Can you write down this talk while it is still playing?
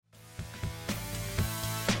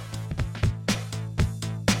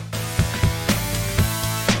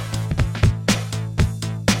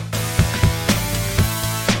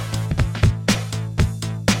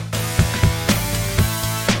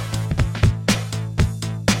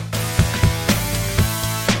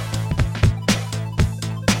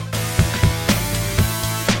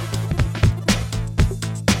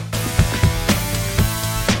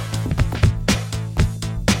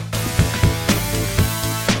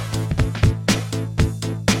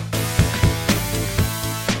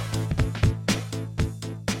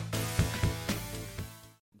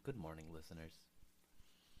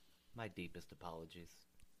deepest apologies,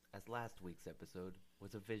 as last week's episode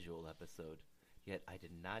was a visual episode, yet I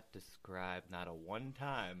did not describe not a one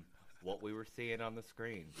time what we were seeing on the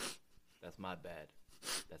screen. That's my bad.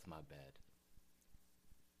 That's my bad.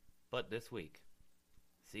 But this week,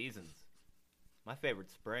 seasons. My favorite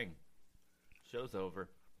spring. Show's over.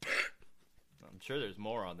 I'm sure there's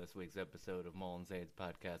more on this week's episode of Mullen Zane's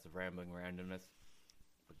podcast of Rambling Randomness,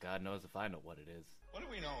 but God knows if I know what it is. What do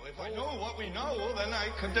we know? If I know what we know, then I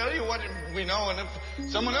can tell you what we know, and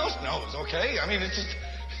if someone else knows, okay? I mean, it's just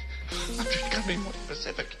gotta be more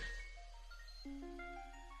specific.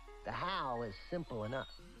 The how is simple enough.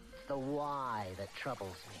 It's the why that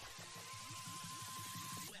troubles me.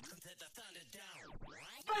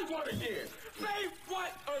 Say what again? Say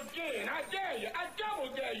what again? I dare you. I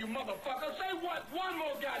double dare you, motherfucker. Say what one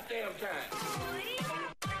more goddamn time.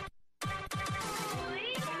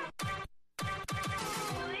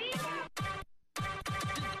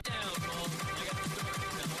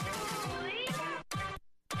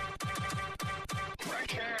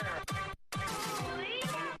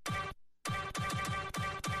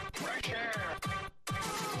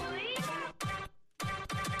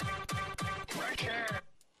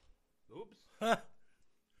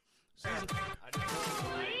 I just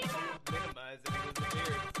want to minimize it with the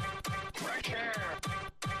beard. Right here.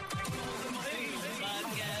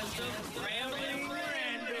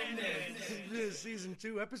 This is season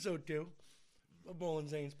 2, episode 2 of Mullen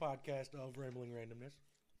Zane's podcast of Rambling Randomness.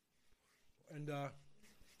 And,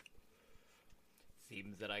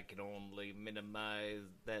 Seems that I can only minimize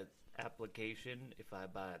that application if I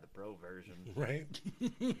buy the pro version. right?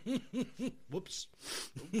 Whoops.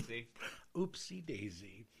 Oopsie. Oopsie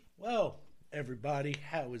daisy. Well, everybody,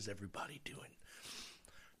 how is everybody doing?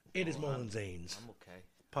 It is Mullen Zane's I'm okay.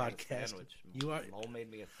 podcast. Sandwich. You are. Mole made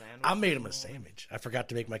me a sandwich. I made him a sandwich. I forgot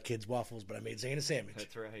to make my kids waffles, but I made Zane a sandwich.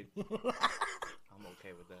 That's right. I'm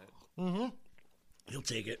okay with that. Mm-hmm. He'll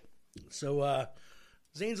take it. So,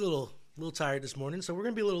 Zane's a little tired this morning, so we're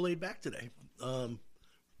gonna be a little laid back today.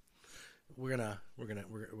 We're gonna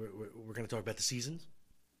talk about the seasons.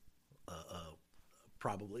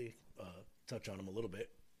 Probably touch on them a little bit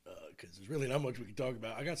because there's really not much we can talk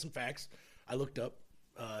about. I got some facts I looked up,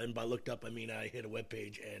 and by looked up I mean I hit a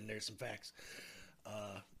webpage and there's some facts.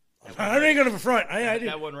 I ain't gonna front. I did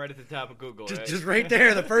that one right at the top of Google. just right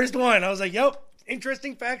there, the first one. I was like, "Yep,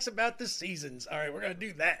 interesting facts about the seasons." All right, we're gonna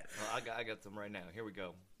do that. Well, I got some right now. Here we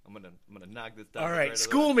go. I'm gonna knock this down. All right,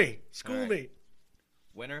 school me.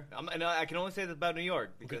 Winter. I can only say this about New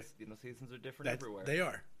York because seasons are different everywhere. They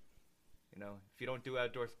are. If you don't do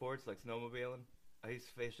outdoor sports like snowmobiling, ice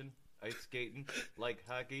fishing, ice skating, like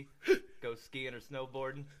hockey, go skiing or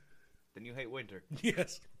snowboarding, then you hate winter.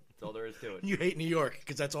 Yes. That's all there is to it. You hate New York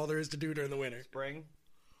because that's all there is to do during the winter. Spring,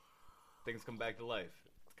 things come back to life.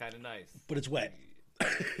 It's kind of nice. But it's wet.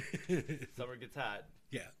 Summer gets hot.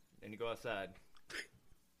 Yeah. And you go outside.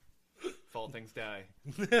 Fall things die.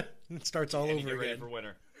 It starts all and over you get again. ready for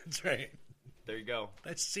winter. That's right. There you go.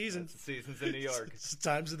 That's seasons. That's the seasons in New York. It's the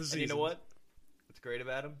times of the season. And you know what? What's great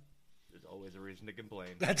about them? There's always a reason to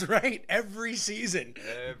complain. That's right. Every season.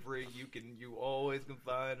 You always can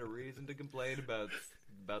find a reason to complain about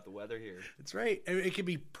the weather here. That's right. It could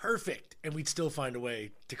be perfect, and we'd still find a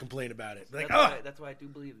way to complain about it. Like, that's why I do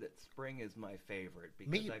believe that spring is my favorite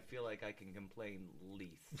because I feel like I can complain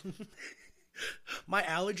least. My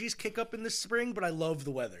allergies kick up in the spring, but I love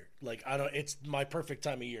the weather. Like it's my perfect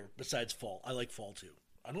time of year besides fall. I like fall too.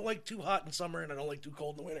 I don't like too hot in summer, and I don't like too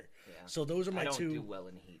cold in the winter. Yeah. So those are my two. I don't do well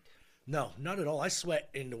in heat. No, not at all. I sweat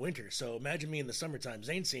in the winter. So imagine me in the summertime.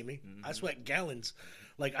 Zane see me. Mm-hmm. I sweat gallons.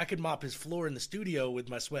 Like I could mop his floor in the studio with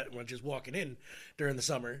my sweat when just walking in during the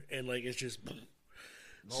summer, and like it's just.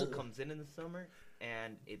 Mold comes in the summer.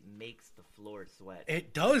 And it makes the floor sweat.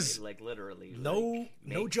 It does. Literally. No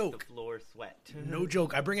joke. The floor sweat. No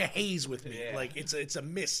joke. I bring a haze with me. Yeah. Like it's a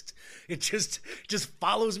mist. It just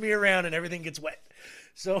follows me around and everything gets wet.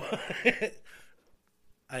 So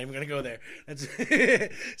I am gonna go there.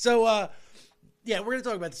 So yeah, we're gonna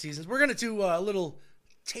talk about the seasons. We're gonna do a little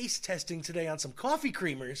taste testing today on some coffee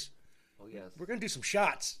creamers. Oh yes. We're gonna do some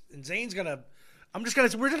shots, and Zane's gonna. We're just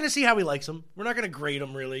gonna see how he likes them. We're not gonna grade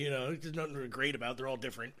them really. There's nothing to grade about. They're all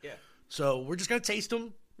different. Yeah. So we're just gonna taste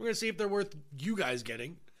them. We're gonna see if they're worth you guys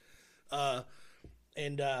getting. We're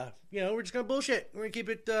just gonna bullshit. We're gonna keep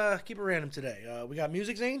it random today. We got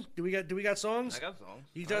music, Zane. Do we got songs? I got songs.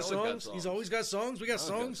 He's got songs. He's always got songs. We got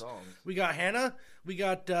songs. Got songs. We got Hannah. We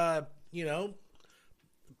got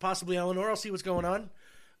possibly Eleanor. I'll see what's going on.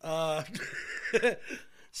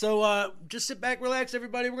 So just sit back, relax,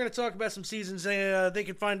 everybody. We're going to talk about some seasons. They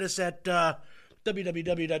can find us at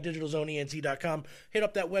www.digitalzoneenc.com. Hit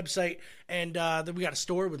up that website, and then we got a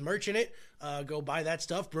store with merch in it. Go buy that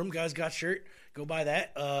stuff. Broom Guys got shirt. Go buy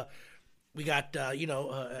that. We got,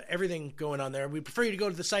 everything going on there. We prefer you to go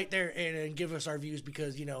to the site there and give us our views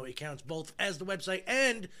because, it counts both as the website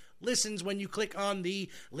and listens when you click on the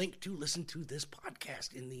link to listen to this podcast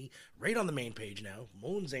right on the main page now.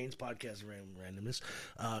 Mo and Zane's podcast randomness.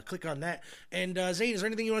 Click on that. And Zane, is there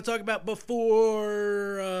anything you want to talk about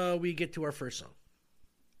before we get to our first song?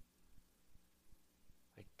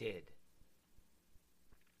 I did.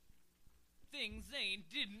 Things Zane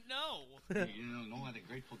didn't know. You know why the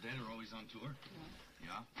Grateful Dead are always on tour?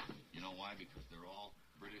 Yeah? You know why? Because they're all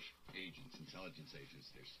British agents, intelligence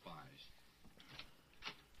agents. They're spies.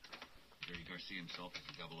 Jerry Garcia himself is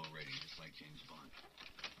a 00 rating, just like James Bond.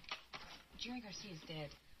 Jerry Garcia's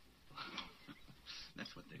dead.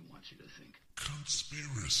 That's what they want you to think.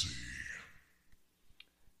 Conspiracy.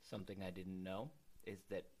 Something I didn't know is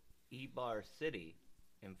that E-Bar City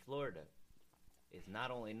in Florida is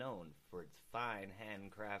not only known for its fine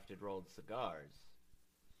handcrafted rolled cigars,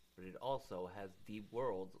 but it also has the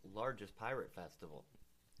world's largest pirate festival.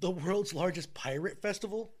 The world's largest pirate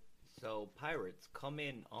festival? So pirates come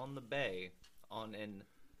in on the bay on an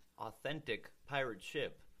authentic pirate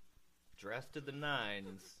ship, dressed to the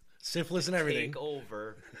nines, syphilis and everything, take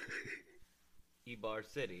over E-Bar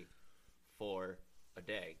City for a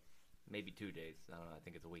day, maybe 2 days. I don't know. I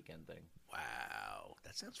think it's a weekend thing. Wow,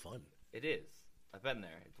 that sounds fun. It is. I've been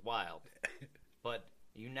there. It's wild. But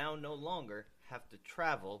you now no longer have to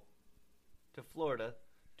travel to Florida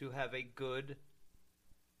to have a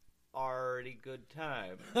already good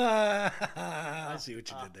time. I see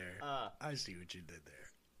what you did there. I see what you did there.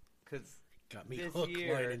 Because got me hook,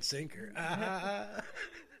 line, and sinker.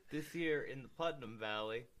 This year in the Putnam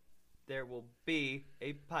Valley, there will be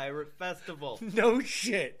a pirate festival. No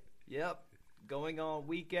shit. Yep. Going on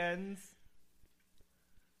weekends.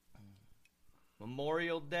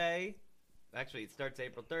 Memorial Day. Actually, it starts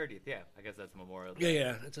April 30th. Yeah, I guess that's Memorial Day.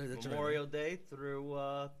 Yeah. That's Memorial Day through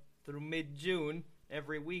mid-June.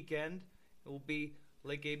 Every weekend, it will be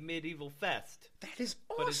like a medieval fest. That is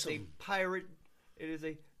awesome. But it's a pirate. It is.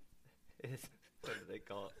 What do they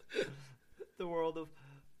call it? The world of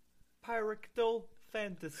pyrectal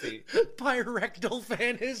fantasy. Pyrectal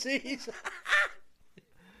fantasies.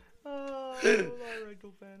 Oh,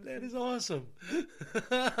 pyrectal fantasy. That is awesome.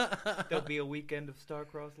 There'll be a weekend of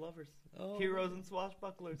star-crossed lovers, heroes and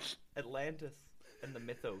swashbucklers, Atlantis, and the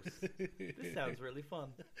mythos. This sounds really fun,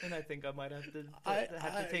 and I think I might have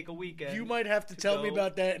to take a weekend. You might have to tell me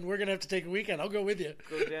about that, and we're gonna have to take a weekend. I'll go with you.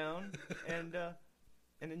 Go down and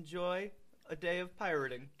enjoy a day of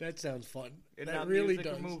pirating. That sounds fun. And that not really music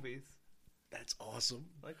does. Or movies. That's awesome.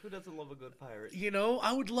 Like, who doesn't love a good pirate?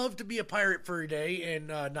 I would love to be a pirate for a day and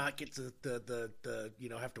not get to the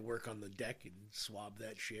have to work on the deck and swab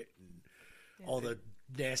that shit and all the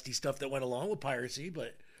nasty stuff that went along with piracy.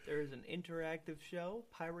 But there is an interactive show,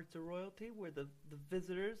 Pirates of Royalty, where the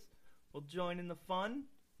visitors will join in the fun,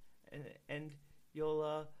 and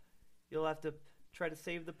you'll have to try to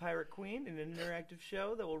save the Pirate Queen in an interactive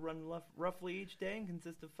show that will run roughly each day and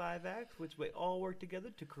consist of 5 acts, which may all work together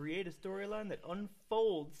to create a storyline that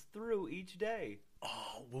unfolds through each day.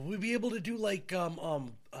 Oh, will we be able to do like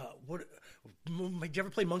what? Did you ever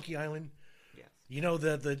play Monkey Island? Yes. You know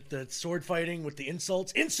the sword fighting with the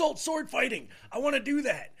insults? Insult sword fighting! I want to do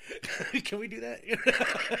that. Can we do that?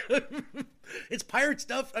 It's pirate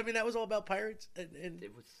stuff. I mean, that was all about pirates. And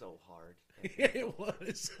it was so hard. It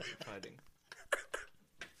was. Fighting.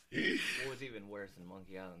 What was even worse in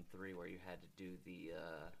Monkey Island 3, where you had to do the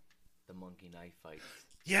monkey knife fights.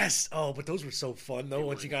 Yes! Oh, but those were so fun, though,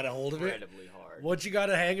 once you got a hold of it. Incredibly hard. Once you got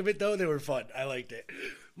a hang of it, though, they were fun. I liked it.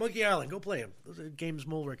 Monkey Island, go play them. Those are games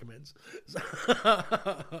Mole recommends.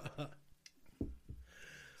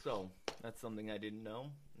 So, that's something I didn't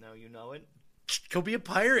know. Now you know it. Go be a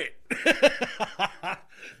pirate.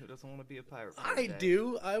 Who doesn't want to be a pirate? I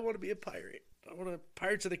do. I want to be a pirate.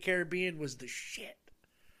 Pirates of the Caribbean was the shit.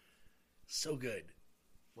 So good.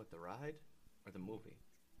 What, the ride or the movie?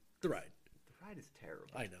 The ride. The ride is terrible.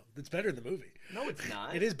 I know. It's better than the movie. No, it's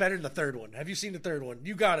not. It is better than the third one. Have you seen the third one?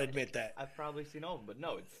 You gotta admit that. I've probably seen all of them, but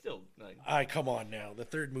no, it's still like... Come on now. The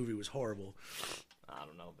third movie was horrible. I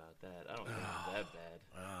don't know about that. I don't think it was that bad.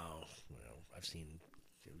 Oh, well, I've seen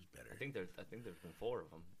it was better. I think there's been 4 of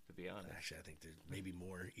them, to be honest. Actually, I think there's maybe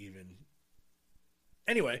more even.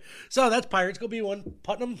 Anyway, so that's Pirates. Go be one.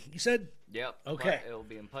 Putnam, you said? Yep. Okay. It'll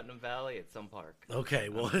be in Putnam Valley at some park. Okay,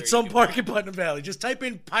 well, at some park in Putnam Valley. Just type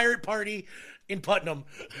in Pirate Party in Putnam.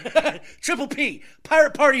 Triple P,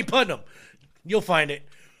 Pirate Party in Putnam. You'll find it.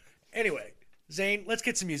 Anyway, Zane, let's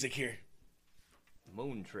get some music here.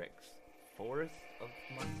 Moon Tricks, Forest of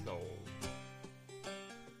My Soul.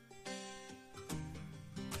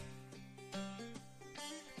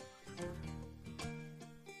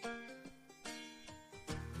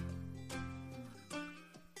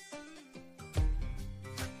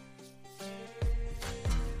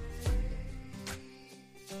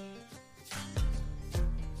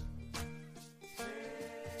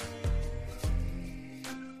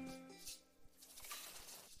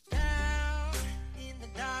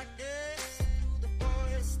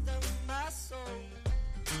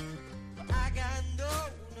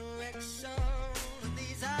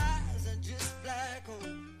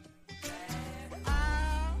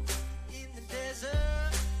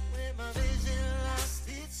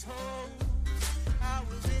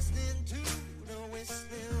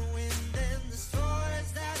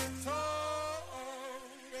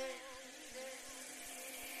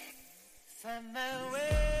 Find my way,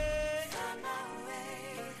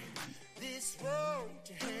 this road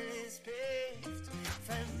to hell is paved.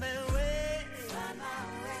 Find my way,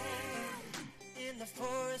 in the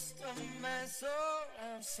forest of my soul.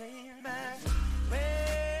 I'm saying my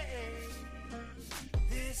way,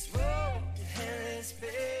 this road to hell is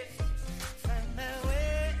paved. Find my way.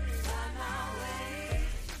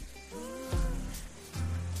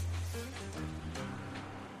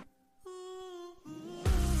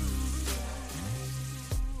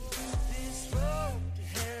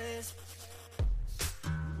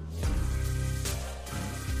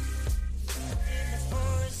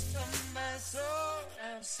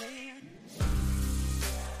 I'm saying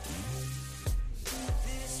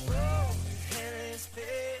this road to hell is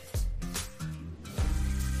paved.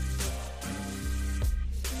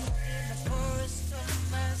 In the forest of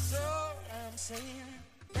my soul, I'm saying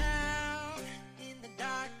down in the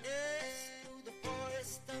darkness through the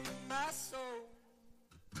forest of my soul.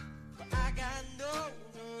 But I got no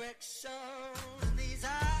direction. These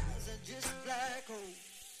eyes are just black holes.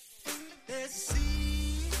 There's a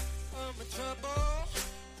sea of my trouble,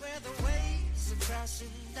 where the waves are crashing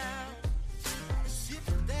down. A ship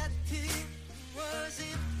that tipped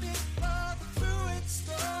wasn't fit for the fluid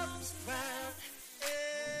storms around.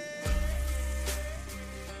 Yeah.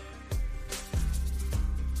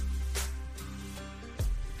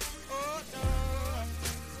 Oh no.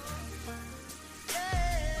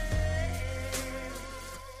 Yeah.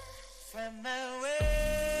 Find my way.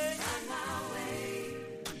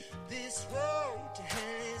 This road to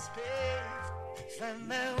hell is paved. Find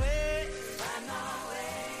my way.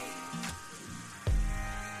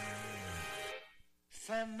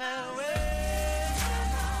 Find my way.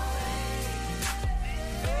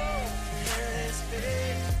 This road to hell is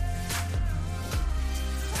paved.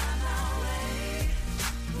 Find my way.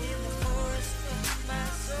 In the forest of my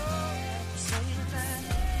soul, I'm saying my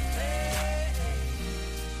way.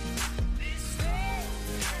 This road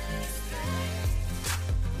to hell is paved.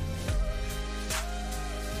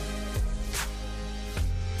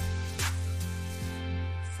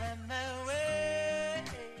 Find my way.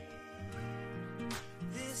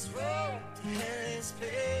 This road to hell is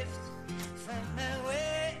paved. Find my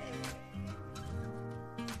way.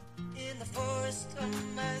 In the forest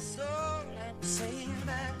of my soul, I'm saying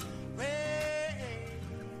my way.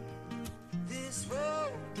 This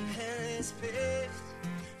road to hell is paved.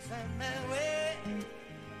 Find my way.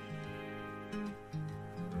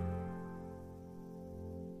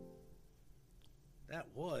 That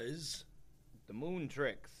was. The Moon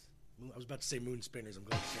Tricks. I was about to say moon spinners. I'm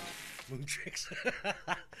going to say moon tricks. Yep,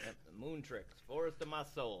 the Moon Tricks, Forest of My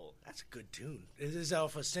Soul. That's a good tune. Is that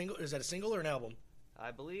off a single? Is that a single or an album? I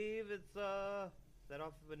believe it's is that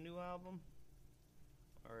off of a new album?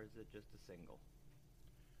 Or is it just a single?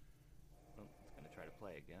 Oh, it's gonna try to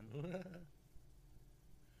play again.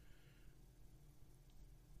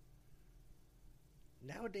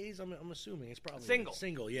 Nowadays, I'm assuming it's probably Single. A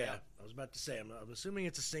single, yeah. Yeah. I was about to say, I'm assuming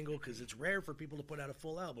it's a single because it's rare for people to put out a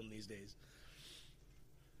full album these days.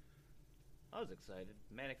 I was excited.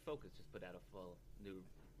 Manic Focus just put out a full new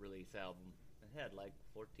release album. It had like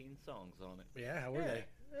 14 songs on it. Yeah, how were they?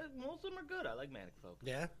 Most of them are good. I like Manic Focus.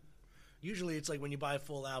 Yeah. Usually, it's like when you buy a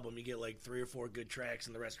full album, you get like 3 or 4 good tracks,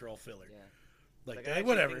 and the rest are all filler. Yeah. Like I that, actually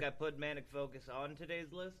whatever. think I put Manic Focus on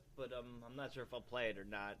today's list, but I'm not sure if I'll play it or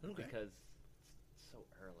not Okay. because it's so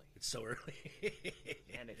early. It's so early.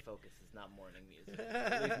 Manic Focus is not morning music.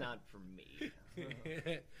 At least not for me.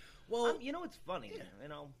 Well, You know, it's funny. You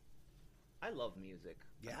know, I love music.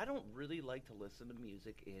 Yeah. But I don't really like to listen to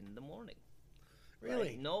music in the morning. Really?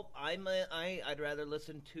 Right. Nope. I'd rather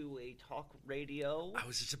listen to a talk radio. I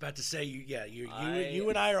was just about to say, you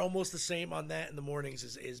and I are almost the same on that in the mornings.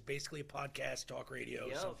 Is basically a podcast, talk radio,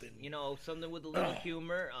 something. Something with a little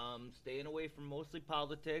humor. Staying away from mostly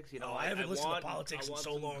politics. I haven't listened to politics in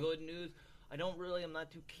so long. Good news. I'm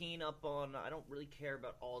not too keen up on. I don't really care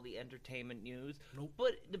about all the entertainment news. Nope.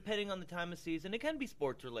 But depending on the time of season, it can be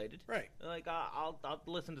sports related. Right. Like I'll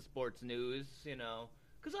listen to sports news.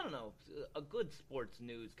 Because I don't know, a good sports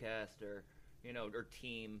newscaster, or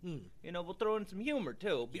team, will throw in some humor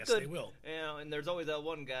too. Yes, they will. And there's always that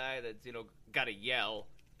one guy that's got to yell,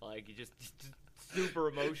 like you just super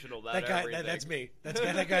emotional about that guy. everything. That's me.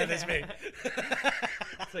 That guy. That's me.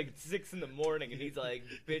 It's like 6 a.m. and he's like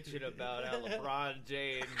bitching about how LeBron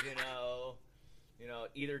James,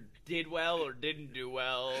 either did well or didn't do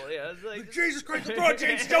well. Yeah, it's like Jesus Christ, LeBron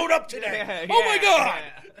James showed up today. Yeah, oh my God!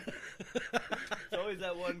 Yeah. It's always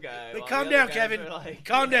that one guy. Hey, calm down, Kevin.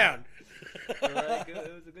 Calm down. Like, it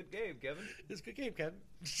was a good game, Kevin. It was a good game, Kevin.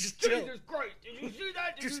 Just chill. Jesus Christ! Did you see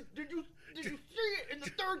that? Did you see it in the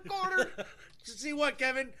third quarter? Did you see what,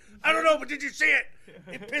 Kevin? I don't know, but did you see it?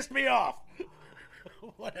 It pissed me off.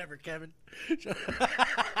 Whatever, Kevin.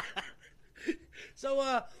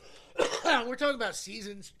 So, we're talking about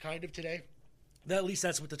seasons, kind of, today. At least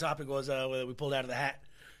that's what the topic was that we pulled out of the hat.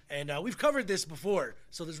 And we've covered this before,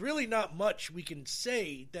 so there's really not much we can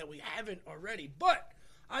say that we haven't already. But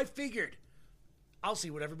I figured I'll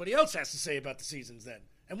see what everybody else has to say about the seasons then.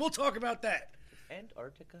 And we'll talk about that. Does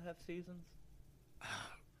Antarctica have seasons?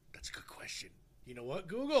 That's a good question. You know what?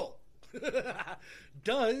 Google.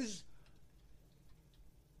 Does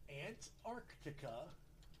Antarctica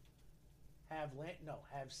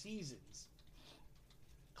have seasons?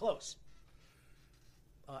 Close.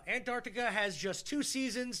 Antarctica has just 2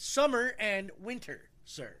 seasons, summer and winter,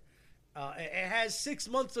 sir. It has 6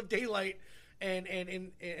 months of daylight and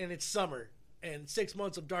it's summer, and 6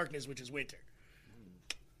 months of darkness, which is winter.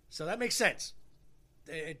 So that makes sense.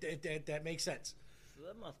 That makes sense. So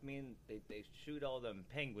that must mean they shoot all them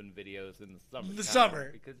penguin videos in the summer. The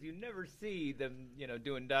summer. Because you never see them,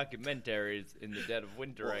 doing documentaries in the dead of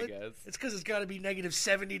winter, I guess. It's because it's got to be negative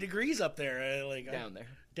 70 degrees up there. Down there.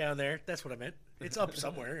 Down there. That's what I meant. It's up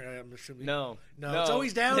somewhere. I'm assuming. No, it's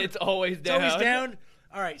always down. It's always down. It's always down.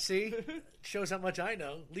 All right, see? Shows how much I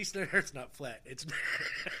know. At least the Earth's not flat. It's.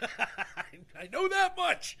 I know that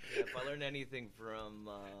much. Yeah, if I learned anything from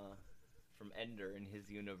Ender and his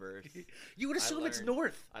universe, you would assume it's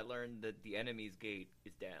north. I learned that the enemy's gate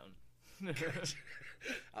is down.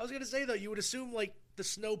 I was going to say, though, you would assume, like, the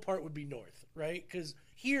snow part would be north, right? Because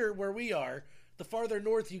here, where we are, the farther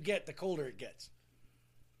north you get, the colder it gets.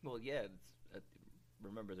 Well, yeah,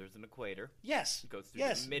 remember, there's an equator. Yes. It goes through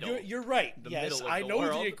the middle. You're right. The yes, middle of I the know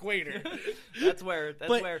world. the equator. That's where.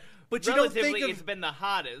 But you don't relatively, think of, it's been the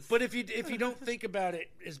hottest. But if you don't think about it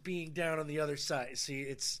as being down on the other side, see,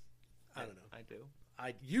 it's. I don't know. I do.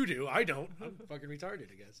 You do. I don't. I'm fucking retarded,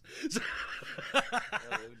 I guess.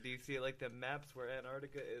 Do you see like the maps where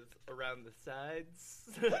Antarctica is around the sides,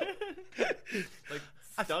 like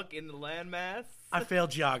stuck in the landmass? I failed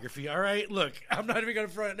geography. All right, look, I'm not even gonna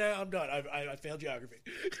front now. I'm done. I failed geography.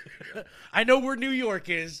 I know where New York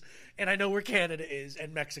is, and I know where Canada is,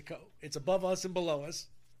 and Mexico. It's above us and below us.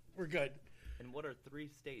 We're good. And what are 3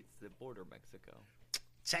 states that border Mexico?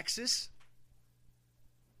 Texas,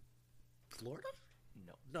 Florida.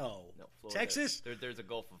 No. Florida. Texas? There's a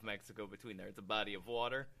Gulf of Mexico between there. It's a body of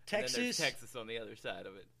water. Texas? And then there's Texas on the other side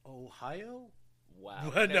of it. Ohio?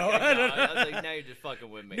 Wow. No, I was like, now you're just fucking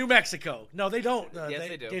with me. New Mexico. No, they don't. Yes,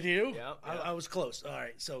 they do. They do? Yep. I was close. All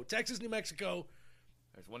right, so Texas, New Mexico.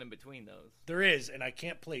 There's one in between those. There is, and I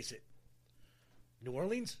can't place it. New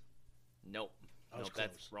Orleans? Nope. Nope,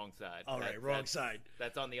 that's wrong side. All right, wrong side.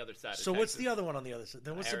 That's on the other side of So Texas. what's the other one on the other side?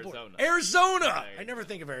 Then what's Arizona. the Arizona! I never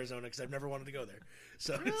think of Arizona because I've never wanted to go there.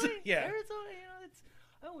 So Really? yeah. Arizona,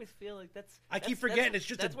 I always feel like I keep forgetting it's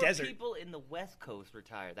just a that's desert. Where people in the West Coast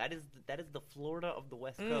retire. That is the Florida of the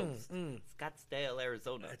West Coast. Scottsdale,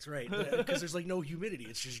 Arizona. That's right. Because there's like no humidity.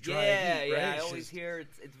 It's just dry yeah, heat, right? Yeah, I It's always just- hear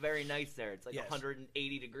it's very nice there. It's like Yes.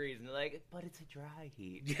 180 degrees, and they're like, but it's a dry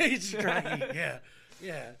heat. Yeah, it's dry heat. Yeah.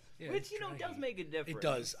 Which, it's dry does heat. make a difference. It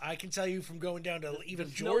does. I can tell you from going down to even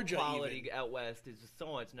The Georgia. snow quality even. out west is just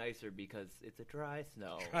so much nicer because it's a dry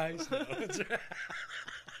snow. Dry snow.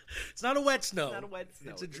 It's not a wet snow. It's not a wet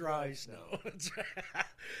snow. It's a dry snow.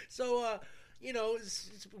 So,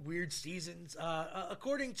 it's weird seasons.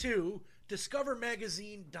 According to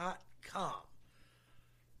DiscoverMagazine.com,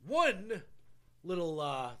 one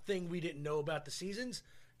little thing we didn't know about the seasons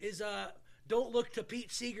is don't look to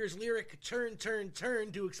Pete Seeger's lyric "Turn, Turn,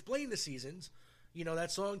 Turn" to explain the seasons. You know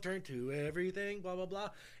that song, Turn to Everything, blah, blah, blah.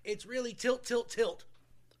 It's really tilt, tilt, tilt.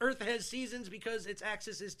 Earth has seasons because its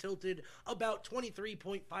axis is tilted about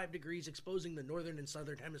 23.5 degrees, exposing the northern and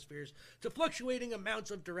southern hemispheres to fluctuating amounts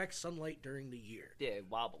of direct sunlight during the year. Yeah, it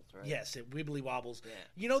wobbles, right? Yes, it wibbly wobbles. Yeah.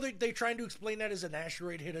 You know, they're trying to explain that as an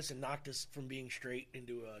asteroid hit us and knocked us from being straight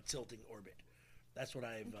into a tilting orbit. That's what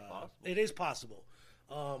I've... it is possible,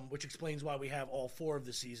 which explains why we have all 4 of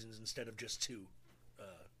the seasons instead of just 2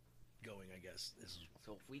 going, I guess.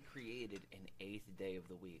 So if we created an 8th day of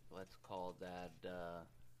the week, let's call that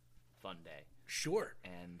Fun Day. Sure.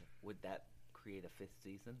 And would that create a 5th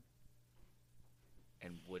season?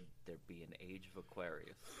 And would there be an Age of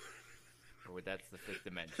Aquarius? Or would that's the 5th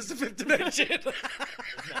dimension? It's the 5th dimension.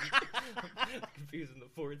 I'm confusing the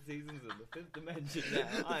 4 seasons and the 5th dimension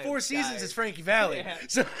now. The 4 seasons is Frankie Valli. Yeah.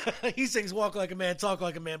 So he sings Walk Like a Man, Talk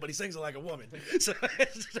Like a Man, but he sings it like a woman. So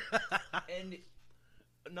and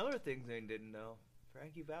another thing Zane didn't know,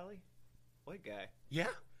 Frankie Valli, white guy. Yeah.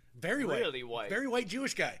 Very white. Really white. Very white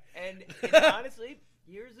Jewish guy. And honestly,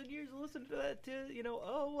 years and years of listening to that too,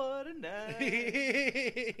 oh, what a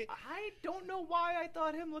night. I don't know why I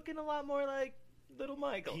thought him looking a lot more like Little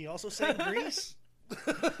Michael. He also sang Grease.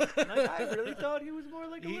 I really thought he was more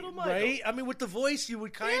like a Little Michael. Right? I mean, with the voice, you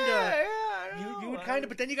would kind of... Yeah, you would kind of...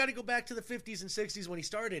 But then you got to go back to the 50s and 60s when he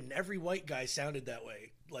started, and every white guy sounded that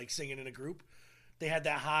way, like singing in a group. They had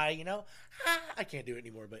that high, I can't do it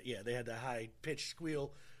anymore, but yeah, they had that high-pitched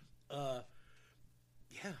squeal.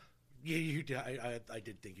 Yeah. I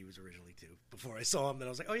did think he was originally too. Before I saw him, then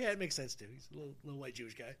I was like, oh yeah, it makes sense too. He's a little white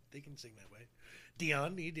Jewish guy. They can sing that way.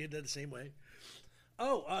 Dion, he did that the same way.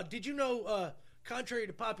 Oh, did you know, contrary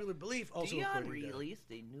to popular belief, also Dion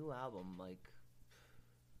released a new album, I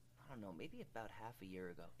don't know, maybe about half a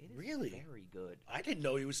year ago. It is really very good. I didn't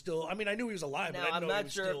know he was still... I mean, I knew he was alive, Now, but I didn't know I'm he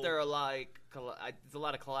was not sure still... if there are there's a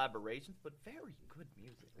lot of collaborations, but very good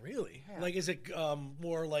music. Really? Yeah. Like, is it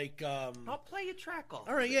more like... I'll play a track off.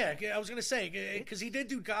 All right, yeah, I was going to say, because he did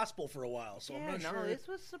do gospel for a while, so I'm not sure... this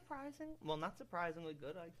was surprising. Well, not surprisingly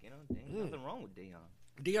good. Nothing wrong with Dion.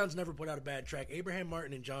 Dion's never put out a bad track. Abraham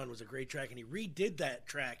Martin and John was a great track, and he redid that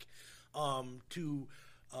track to...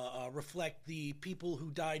 reflect the people who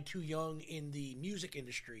died too young in the music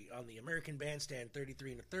industry on the American Bandstand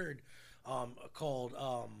 33 1/3, called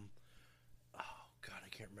oh god, I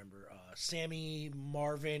can't remember, Sammy,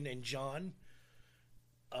 Marvin, and John,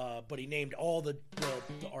 but he named all the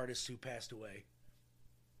artists who passed away.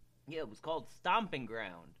 Yeah, it was called Stomping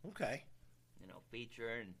Ground. Okay.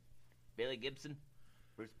 Featuring Billy Gibson,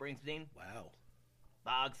 Bruce Springsteen, Wow.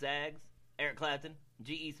 Bog Saggs, Eric Clapton,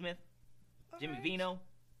 G.E. Smith, Jimmy Vino,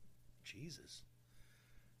 Jesus.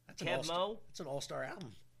 That's Kev Mo. It's an all-star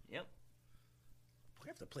album. Yep. We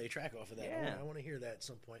have to play a track off of that. Yeah. I want to hear that at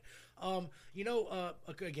some point.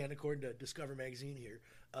 Again, according to Discover Magazine here,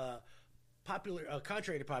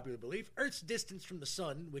 contrary to popular belief, Earth's distance from the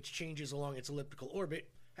sun, which changes along its elliptical orbit,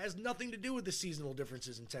 has nothing to do with the seasonal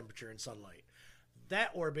differences in temperature and sunlight. That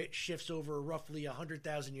orbit shifts over a roughly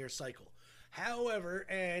 100,000-year cycle. However,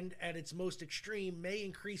 and at its most extreme, may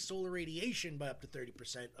increase solar radiation by up to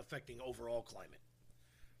 30%, affecting overall climate.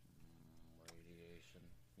 Radiation.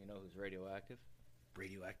 You know who's radioactive?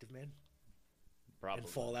 Radioactive Man? Probably. And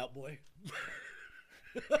Fallout Boy?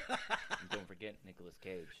 And don't forget Nicolas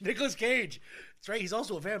Cage. Nicolas Cage. That's right, he's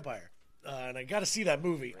also a vampire. And I got to see that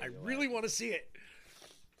movie. I really want to see it.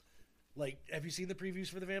 Like, have you seen the previews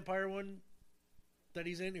for the vampire one that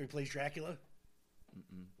he's in? He plays Dracula?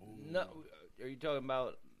 No, are you talking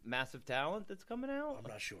about Massive Talent that's coming out?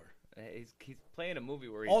 I'm not sure. He's playing a movie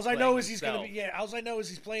where he's All I know is himself. he's gonna be. Yeah, all I know is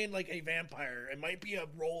he's playing like a vampire. It might be a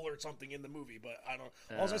role or something in the movie, but I don't.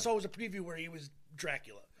 All I saw was a preview where he was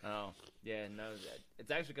Dracula. Oh, yeah, no,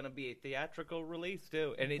 it's actually going to be a theatrical release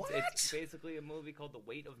too, and it's basically a movie called The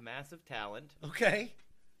Weight of Massive Talent. Okay.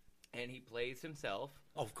 And he plays himself.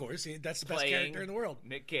 Of course, that's the best character in the world.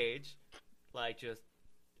 Nick Cage, like just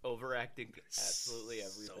overacting absolutely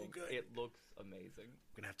everything. So good. It looks amazing.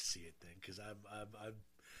 I'm gonna have to see it then because I'm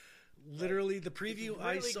literally the preview it's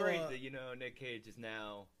really I saw. Great that Nick Cage is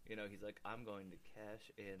now he's like, I'm going to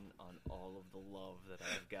cash in on all of the love that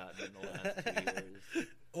I've gotten in the last 2 years.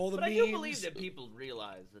 All the but memes. I do believe that people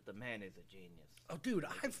realize that the man is a genius. Oh, dude,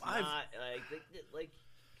 I've not like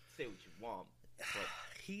say what you want. But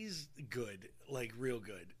he's good, like real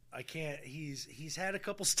good. I can't. He's had a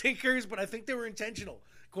couple stinkers, but I think they were intentional.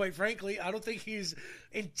 Quite frankly, I don't think he's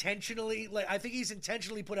intentionally I think he's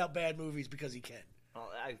intentionally put out bad movies because he can. Well,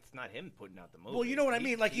 it's not him putting out the movie. Well, you know what I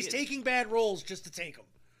mean. Like he's taking bad roles just to take them.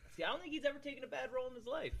 See, I don't think he's ever taken a bad role in his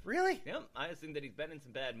life. Really? Yeah, I assume that he's been in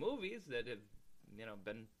some bad movies that have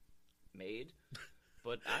been made.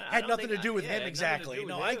 but I Had don't nothing think to do with yeah, him had nothing to exactly. do with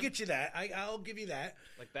No, I him. get you that. I'll give you that.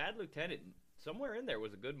 Like Bad Lieutenant, somewhere in there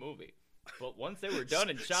was a good movie, but once they were done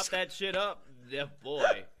and chopped that shit up, yeah,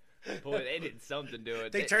 boy, they did something to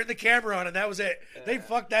it. They turned the camera on and that was it. They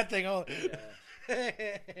fucked that thing on.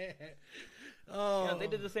 Oh, Yeah, they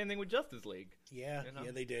did the same thing with Justice League. Yeah, You know?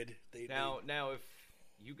 yeah, they did. Now, if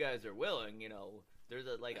you guys are willing, there's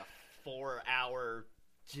like a 4-hour,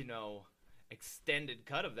 extended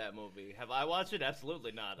cut of that movie. Have I watched it?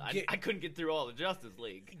 Absolutely not. I couldn't get through all the Justice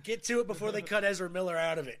League. Get to it before they cut Ezra Miller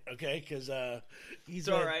out of it, okay? Because he's It's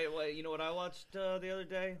all right. Well, you know what I watched the other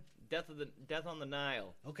day? Death on the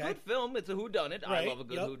Nile. Okay. Good film. It's a whodunit. Right, I love a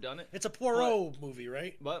good whodunit. It's a Poirot movie,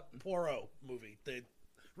 right? What? Poirot movie. The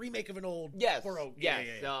remake of an old Yes. Poirot. Yes.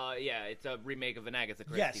 Yeah. It's a remake of an Agatha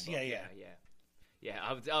Christie Yes, book. yeah.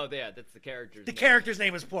 Yeah, that's the character's The name. character's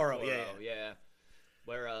name is Poirot. Yeah.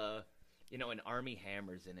 Where, an Army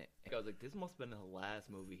Hammer's in it. I was like, this must have been the last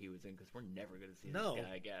movie he was in because we're never going to see No. this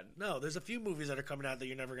guy again. No, there's a few movies that are coming out that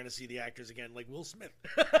you're never going to see the actors again, like Will Smith.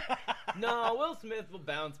 No, Will Smith will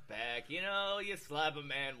bounce back. You slap a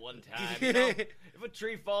man one time. If a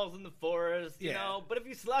tree falls in the forest, But if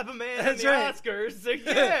you slap a man That's in the right. Oscars, like,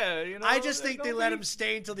 yeah, I just think there's they no let need- him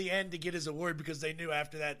stay until the end to get his award because they knew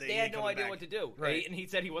after that They had no idea what to do. Right. And he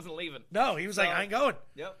said he wasn't leaving. No, he was like, So- I ain't going.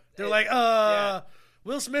 Yep. They're It- like, yeah.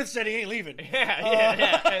 Will Smith said he ain't leaving.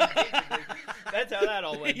 Yeah. Basically, that's how that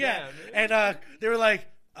all went Yeah, down. and they were like,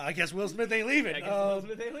 I guess Will Smith ain't leaving. I guess Will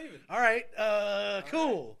Smith ain't leaving. All right,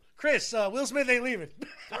 cool. Chris, Will Smith ain't leaving.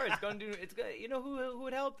 Sorry, it's going to do. It's good. You know who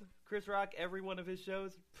would help? Chris Rock. Every one of his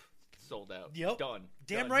shows sold out. Yep. Done.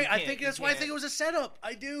 Damn Done. right. You I can't- think you that's why I can't. think it was a setup.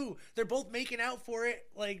 I do. They're both making out for it.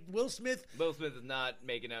 Like Will Smith, Will Smith is not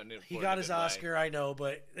making out. he got his Oscar. I know,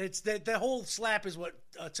 but it's the whole slap is what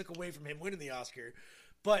took away from him winning the Oscar.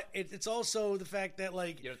 But it's also the fact that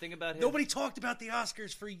like Think about him. nobody talked about the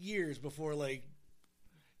Oscars for years before like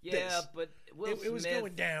Yeah, this. but Will it was Smith,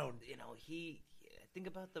 going down. He. Think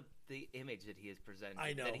about the image that he has presented.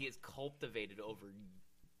 I know. That he has cultivated over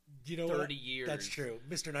 30 30 years. That's true.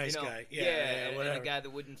 Mr. Nice Guy. Yeah, and whatever. a guy that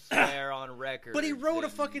wouldn't swear on record. But he wrote a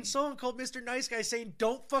fucking song called Mr. Nice Guy saying,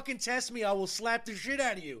 "Don't fucking test me, I will slap the shit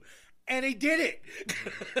out of you." And he did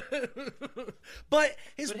it. But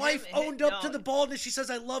his But wife him- owned up to no. the baldness. She says,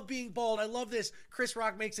 "I love being bald. I love this." Chris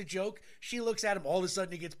Rock makes a joke. She looks at him. All of a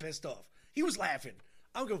sudden, he gets pissed off. He was laughing.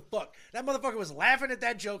 I don't give a fuck. That motherfucker was laughing at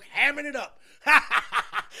that joke, hamming it up.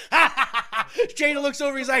 Jada looks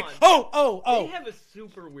over. He's like, on. oh. They have a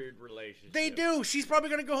super weird relationship. They do. She's probably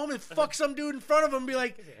going to go home and fuck some dude in front of him and be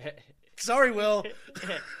like, "Sorry, Will."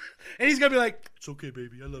 And he's going to be like, "It's okay,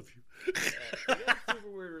 baby. I love you." They got a super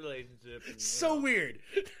weird relationship. And, So weird.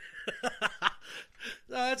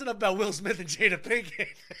 That's enough about Will Smith and Jada Pinkett.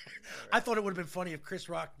 I thought it would have been funny if Chris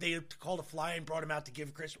Rock, they had called a fly and brought him out to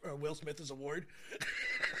give Will Smith his award.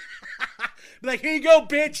 Be like, "Here you go,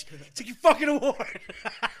 bitch. Take your fucking award."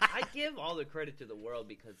 I give all the credit to the world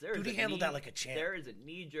because there is Dude, he a handled that like a champ. There is a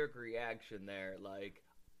knee-jerk reaction there. Like,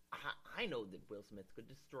 I know that Will Smith could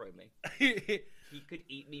destroy me. He could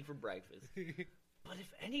eat me for breakfast. But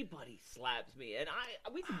if anybody slaps me, and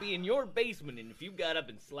we could be in your basement, and if you got up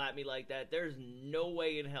and slapped me like that, there's no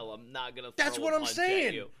way in hell I'm not gonna. That's throw what a I'm punch saying.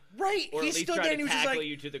 At you, Right. or He at least stood try there to and he was just tackle like,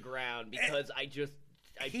 you to the ground because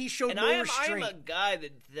he showed and no I am restraint. a guy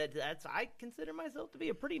that's I consider myself to be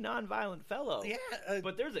a pretty non-violent fellow. Yeah,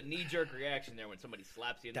 but there's a knee-jerk reaction there when somebody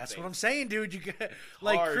slaps you in the face. That's what I'm saying, dude. You got,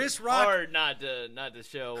 like Hard- Chris Rock. hard not to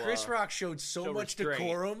show. Chris Rock showed so show much restraint.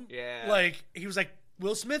 decorum. Yeah. Like he was like,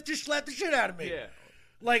 "Will Smith just slapped the shit out of me." Yeah.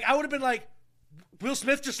 Like I would have been like, "Will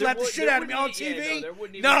Smith just slapped the shit out of me on TV." Yeah, no, there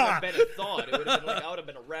wouldn't even have been a thought. It would have been like I would have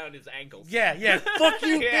been around his ankles. Yeah. Fuck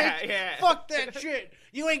you, Yeah, bitch. yeah. Fuck that shit.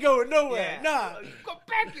 You ain't going nowhere. Yeah. Nah. You come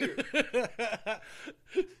back here.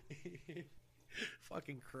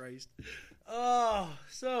 Fucking Christ. Oh,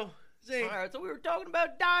 so Zane, All right, so we were talking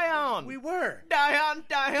about Dion. we were Dion,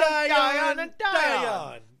 and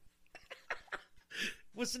Dion.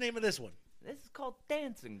 What's the name of this one? This is called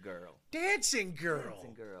Dancing Girl. Dancing Girl.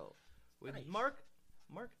 Dancing Girl. With Nice. Mark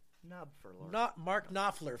Knopfler. Not Mark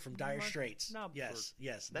Knopfler from Dire Mark Straits. Knopfler.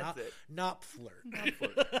 Yes. That's it. Knopfler.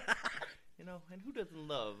 Knopfler. And who doesn't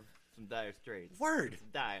love some Dire Straits? Word. It's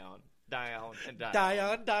Dion, and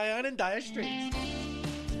Dion. Dion, and Dire Straits.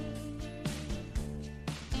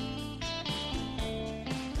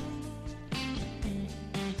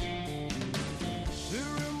 The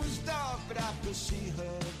room was dark, but I could see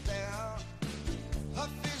her there. Her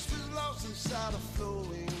face was lost inside a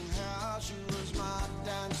flowing hair. She was my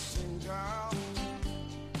dancing girl.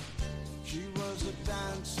 She was a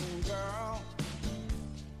dancing girl.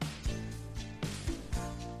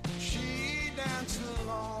 She danced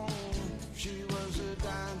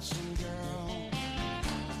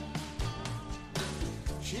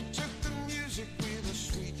She took the music with a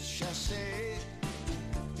sweet chassé.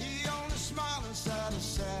 The only smile inside a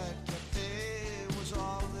sad cafe was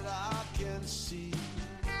all that I can see.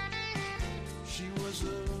 She was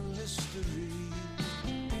a mystery.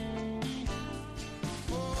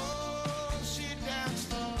 Oh, she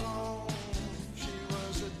danced alone. She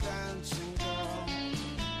was a dancing girl.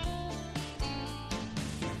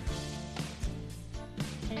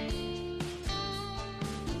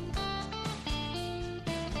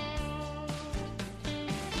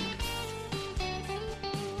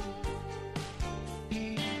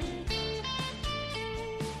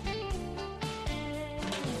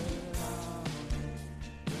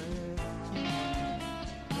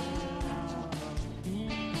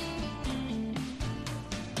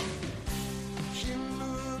 She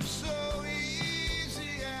moved so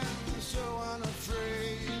easy and so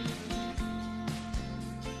unafraid.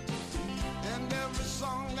 And every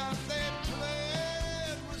song that they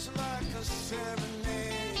played was like a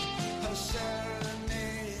serenade, a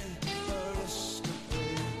serenade, a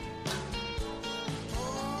escapade. Oh,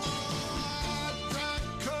 I drank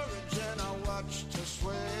courage and I watched her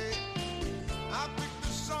sway. I picked a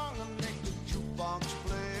song and make the jukebox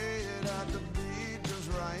play. It had to be just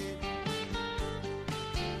right.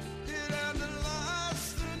 It had to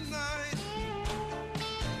last the night.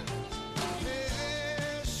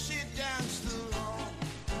 Yeah, she danced alone.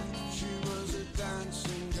 She was a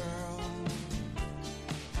dancing girl.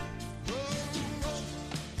 Oh, oh.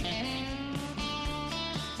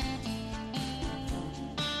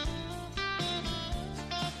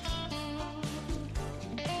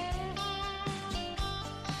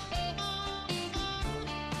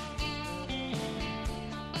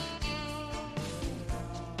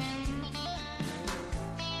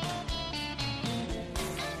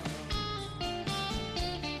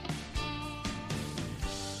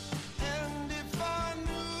 And if I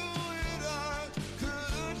knew it, I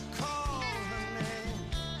could call her name.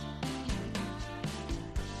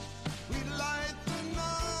 We'd light the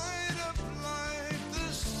night up like the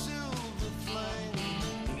silver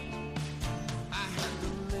flame. I had to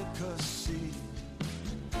make her see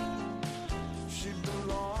she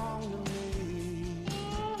belonged to me.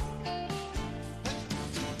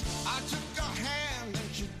 I took her hand and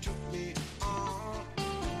she took me on.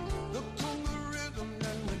 Looked on the rhythm,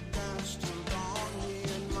 then we danced along. Me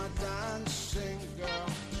and my dancing girl.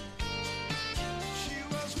 She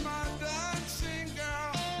was my dancing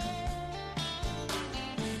girl.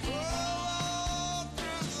 Oh,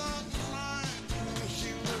 through the night,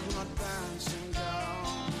 she was my dancing girl.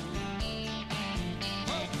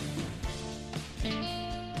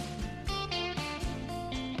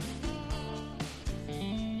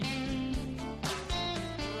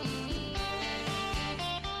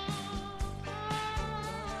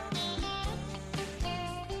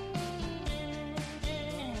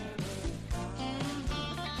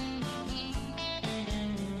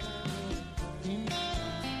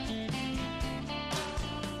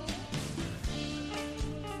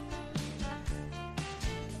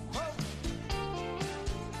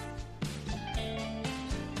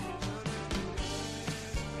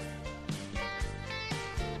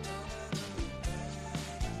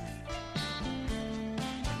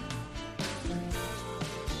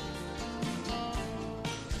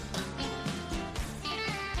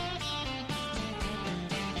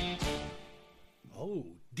 Oh,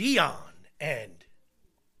 Dion and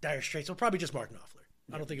Dire Straits. Well, probably just Mark Knopfler.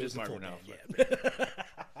 I don't think it was just the full Mark band.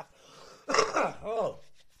 Yeah. Oh,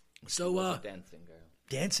 so Dancing Girl.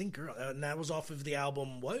 Dancing Girl, and that was off of the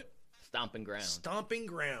album what? Stomping Ground. Stomping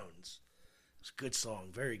Grounds. It's a good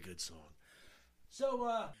song, very good song.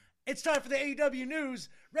 So it's time for the AEW news,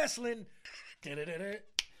 wrestling.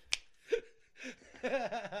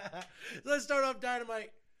 Let's start off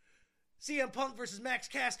Dynamite. CM Punk versus Max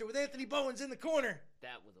Caster with Anthony Bowens in the corner.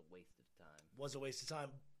 That was a waste of time. Was a waste of time.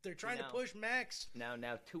 They're trying to push Max. Now,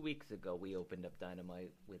 2 weeks ago, we opened up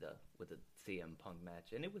Dynamite with a CM Punk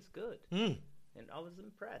match, and it was good. Mm. And I was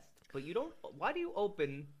impressed. But you don't. Why do you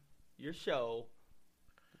open your show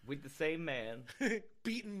with the same man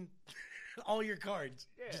Beating all your cards.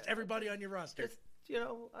 Yeah. Just everybody on your roster. Just,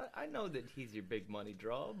 I know that he's your big money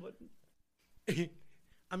draw, but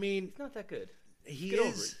I mean, he's not that good. he Get over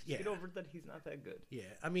it. is. Yeah. Get over that he's not that good. Yeah.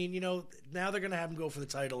 I mean, now they're going to have him go for the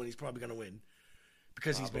title, and he's probably going to win.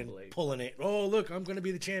 Because he's been Probably. pulling it. Oh, look, I'm going to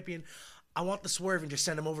be the champion. I want the swerve and just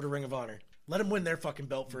send him over to Ring of Honor. Let him win their fucking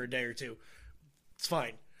belt for a day or two. It's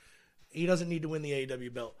fine. He doesn't need to win the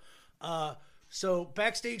AEW belt. So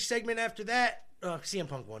backstage segment after that, CM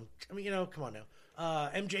Punk won. I mean, come on now.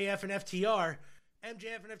 MJF and FTR.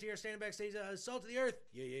 MJF and FTR standing backstage. Salt of the Earth.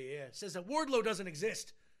 Yeah. Says that Wardlow doesn't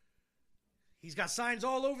exist. He's got signs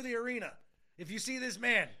all over the arena. If you see this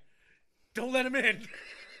man, don't let him in.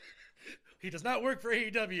 He does not work for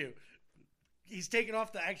AEW. He's taken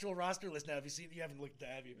off the actual roster list now. Have you seen? You haven't looked at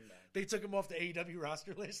it, have you? No. They took him off the AEW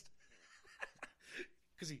roster list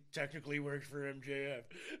because he technically works for MJF.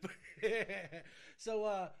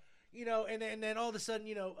 So, you know, and then all of a sudden,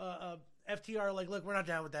 you know, FTR like, look, we're not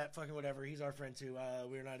down with that. Fucking whatever. He's our friend too.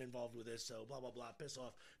 We're not involved with this. So blah blah blah. Piss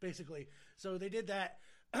off, basically. So they did that.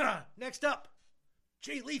 Next up,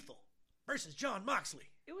 Jay Lethal versus Jon Moxley.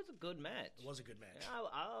 It was a good match. It was a good match.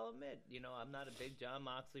 I'll admit, you know, I'm not a big Jon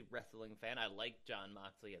Moxley wrestling fan. I like Jon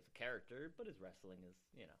Moxley as a character, but his wrestling is,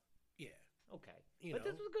 you know, okay. But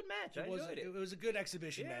this was a good match. I enjoyed it. It was a good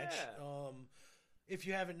exhibition match. If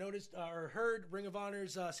you haven't noticed or heard, Ring of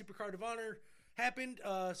Honor's Supercard of Honor happened.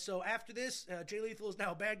 So after this, Jay Lethal is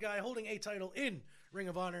now a bad guy holding a title in Ring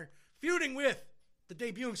of Honor, feuding with the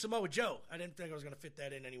debuting Samoa Joe. I didn't think I was going to fit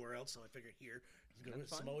that in anywhere else, so I figured here.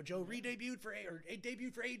 Samoa Joe debuted for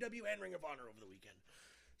AEW and Ring of Honor over the weekend.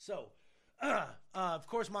 So, of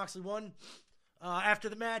course, Moxley won. After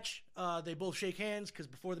the match, they both shake hands because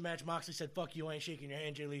before the match, Moxley said, "Fuck you, I ain't shaking your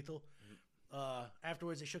hand, Jay Lethal."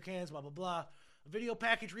 Afterwards, they shook hands. Blah blah blah. A video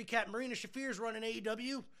package recap: Marina Shafir's run in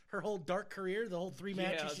AEW. Her whole dark career, the whole 3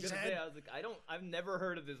 matches she's had. I was like, I've never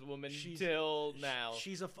heard of this woman till now.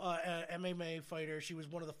 She's a MMA fighter. She was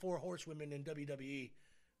one of the 4 horsewomen in WWE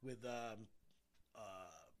with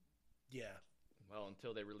yeah. Well,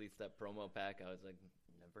 until they released that promo pack, I was like,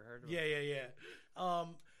 never heard of it. Yeah.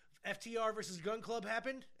 FTR versus Gun Club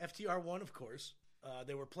happened. FTR won, of course.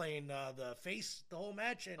 They were playing the face the whole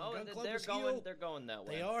match, and Gun Club was heel. They're going that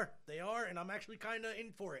way. They are, and I'm actually kind of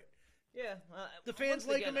in for it. Yeah. The fans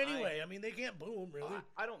like them anyway. I mean, they can't boo them, really.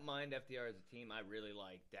 I don't mind FTR as a team. I really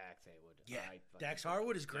like Dax Haywood. Yeah, Dax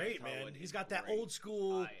Harwood is great, man. He's got that old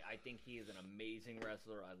school... I think he is an amazing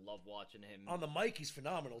wrestler. I love watching him. On the mic, he's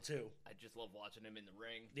phenomenal, too. I just love watching him in the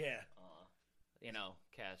ring. Yeah. You know,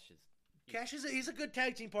 Cash is... He's a good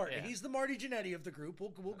tag team partner. Yeah. He's the Marty Jannetty of the group.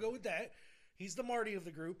 We'll go with that. He's the Marty of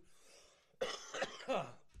the group.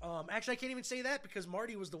 Actually, I can't even say that because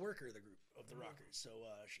Marty was the worker of the group, of the Rockers. So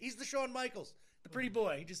he's the Shawn Michaels, the pretty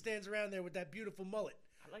boy. He just stands around there with that beautiful mullet.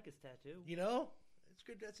 I like his tattoo. You know? It's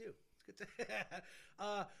good tattoo. It's good.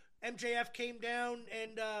 MJF came down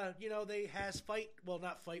and, you know, they has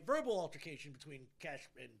verbal altercation between Cash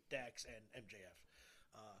and Dax and MJF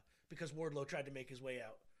because Wardlow tried to make his way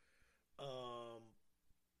out.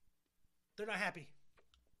 They're not happy.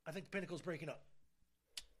 I think the Pinnacle's breaking up.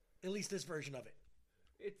 At least this version of it.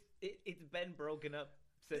 It's been broken up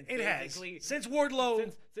since since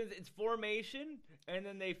Wardlow since its formation, and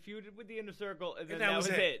then they feuded with the Inner Circle, and then that was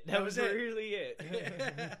it. That was really it.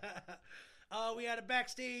 We had a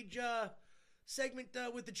backstage segment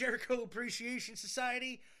with the Jericho Appreciation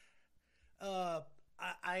Society. I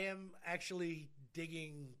am actually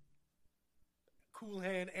digging Cool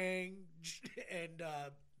Hand Ang and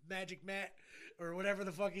Magic Matt, or whatever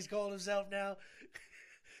the fuck he's calling himself now.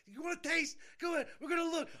 You want to taste? Go ahead. We're going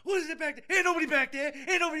to look. What is it back there? Ain't nobody back there.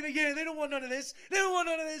 Ain't nobody back there. They don't want none of this. They don't want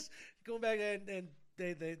none of this. Going back there, and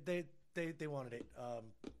they wanted it.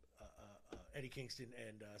 Eddie Kingston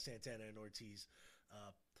and Santana and Ortiz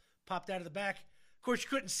popped out of the back. Of course, you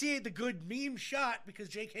couldn't see the good meme shot because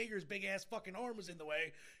Jake Hager's big-ass fucking arm was in the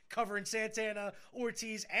way, covering Santana,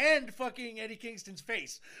 Ortiz, and fucking Eddie Kingston's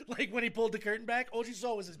face. Like, when he pulled the curtain back, all you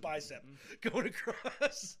saw was his bicep going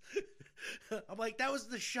across. I'm like, that was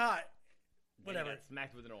the shot. Whatever. They got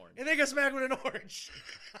smacked with an orange. And they got smacked with an orange.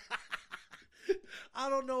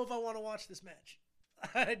 I don't know if I want to watch this match.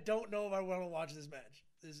 I don't know if I want to watch this match.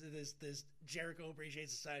 This Jericho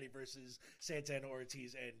Appreciation Society versus Santana,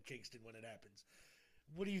 Ortiz, and Kingston when it happens.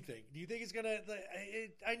 What do you think? Do you think it's gonna?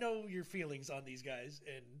 I know your feelings on these guys,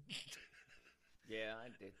 and yeah, I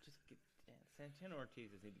did. Santana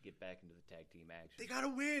Ortiz need to get back into the tag team action. They gotta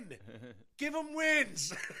win. Give them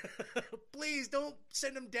wins. Please don't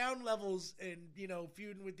send them down levels and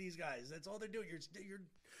feuding with these guys. That's all they're doing. You're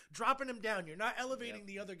dropping them down. You're not elevating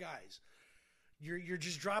the other guys. You're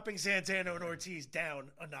just dropping Santana and Ortiz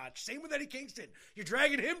down a notch. Same with Eddie Kingston. You're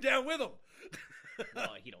dragging him down with them. No,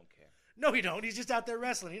 he don't care. No, he don't. He's just out there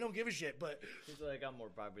wrestling. He don't give a shit. But he's like, I'm more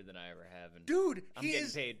popular than I ever have. And dude, I'm getting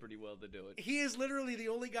paid pretty well to do it. He is literally the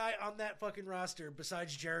only guy on that fucking roster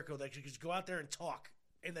besides Jericho that could just go out there and talk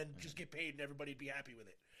and then just get paid and everybody'd be happy with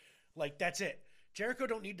it. Like, that's it. Jericho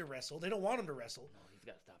don't need to wrestle. They don't want him to wrestle. No, he's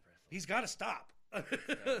got to stop wrestling. He's got to stop.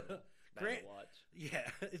 Great watch. Yeah,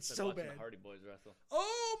 it's so bad. The Hardy Boys wrestle.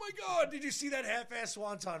 Oh my God! Did you see that half-ass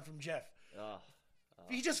swanton from Jeff?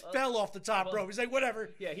 He just fell off the top rope. He's like, whatever.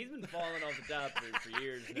 Yeah, he's been falling off the top for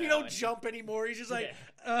years now. He don't jump anymore. He's just like,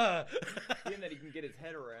 Seeing that he can get his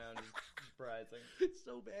head around is surprising. It's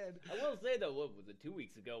so bad. I will say, though, what was it, 2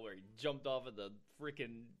 weeks ago where he jumped off of the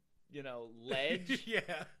freaking, ledge? Yeah.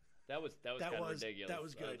 That was kind of ridiculous. That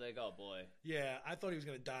was good. I was like, oh, boy. Yeah, I thought he was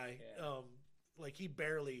going to die. Yeah. Like, he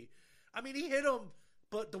barely... I mean, he hit him,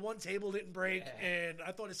 but the one table didn't break, and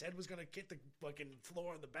I thought his head was going to hit the fucking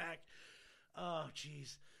floor on the back. Oh,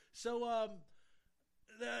 jeez. So,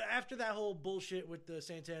 after that whole bullshit with the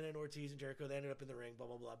Santana and Ortiz and Jericho, they ended up in the ring, blah,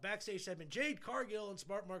 blah, blah. Backstage segment, Jade Cargill and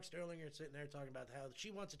Smart Mark Sterling are sitting there talking about how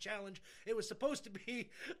she wants a challenge. It was supposed to be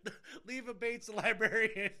Leva Bates, the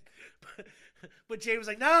librarian, but Jade was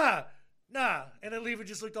like, nah. And then Leva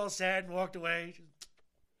just looked all sad and walked away.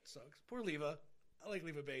 Sucks. Poor Leva. I like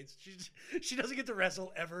Leva Bates. She doesn't get to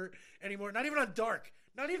wrestle ever anymore. Not even on Dark.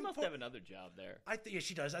 Not She even. must have another job there. I think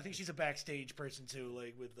she does. I think she's a backstage person too,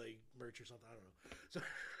 like with like merch or something. I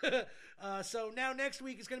don't know. So now next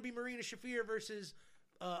week is going to be Marina Shafir versus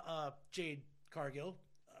Jade Cargill.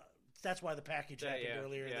 That's why the package happened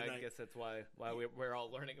earlier in the night. I guess that's why we're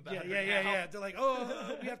all learning about it. Yeah. They're like,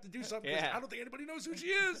 oh, we have to do something. I don't think anybody knows who she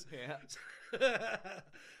is.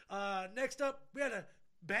 Next up, we had a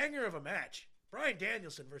banger of a match. Bryan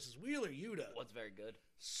Danielson versus Wheeler Yuta. What's very good.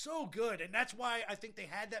 So good. And that's why I think they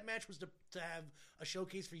had that match was to have a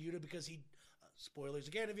showcase for Yuta because he, spoilers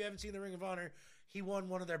again, if you haven't seen the Ring of Honor, he won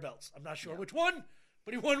one of their belts. I'm not sure which one,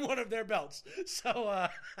 but he won one of their belts. So,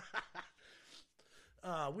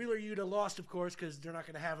 Wheeler Yuta lost, of course, because they're not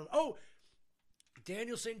going to have him. Oh,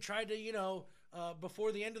 Danielson tried to,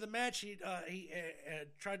 before the end of the match, he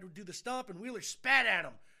tried to do the stomp, and Wheeler spat at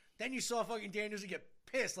him. Then you saw fucking Danielson get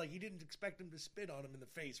pissed, like he didn't expect him to spit on him in the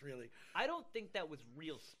face, really. I don't think that was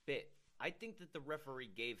real spit. I think that the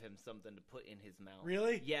referee gave him something to put in his mouth.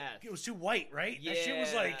 Really? Yes. It was too white, right? Yeah. That shit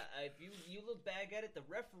was like... If you look back at it, the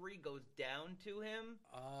referee goes down to him.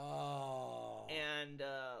 Oh. And,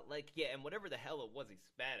 and whatever the hell it was he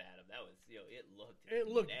spat at him, that was, it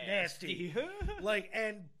looked nasty.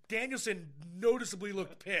 And Danielson noticeably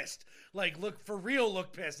looked pissed. Looked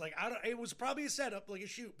pissed. Like, it was probably a setup, like a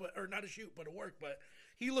shoot, or not a shoot, but a work, but...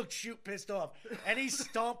 He looked pissed off, and he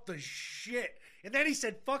stomped the shit. And then he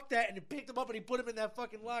said, fuck that, and he picked him up, and he put him in that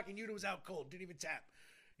fucking lock, and Yuta was out cold, didn't even tap.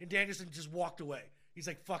 And Danielson just walked away. He's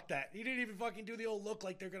like, fuck that. He didn't even fucking do the old look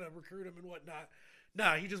like they're going to recruit him and whatnot.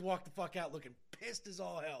 Nah, he just walked the fuck out looking pissed as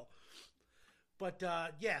all hell. But,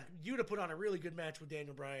 Yuta put on a really good match with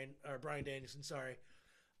Bryan Danielson, sorry.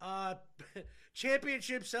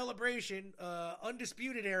 Championship celebration,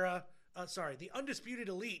 Undisputed Era, the Undisputed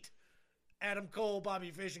Elite, Adam Cole, Bobby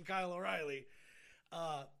Fish, and Kyle O'Reilly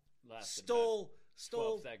stole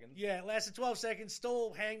 12 seconds. Yeah, it lasted 12 seconds.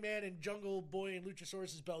 Stole Hangman and Jungle Boy and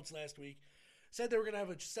Luchasaurus' belts last week. Said they were going to have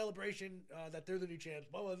a celebration that they're the new champs.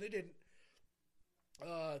 Well, they didn't.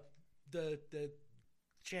 The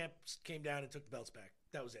champs came down and took the belts back.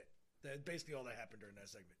 That was it. That's basically all that happened during that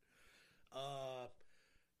segment.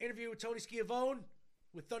 Interview with Tony Schiavone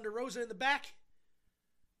with Thunder Rosa in the back.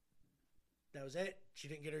 That was it. She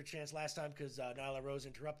didn't get her chance last time because Nyla Rose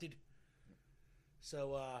interrupted.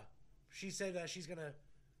 So she said that she's going to,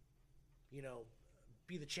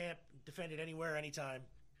 be the champ, defend it anywhere, anytime.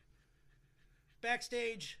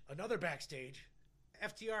 Another backstage.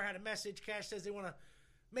 FTR had a message. Cash says they want to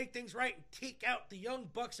make things right and take out the Young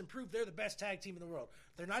Bucks and prove they're the best tag team in the world.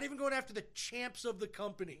 They're not even going after the champs of the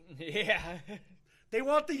company. Yeah. They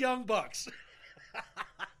want the Young Bucks.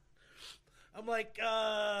 I'm like,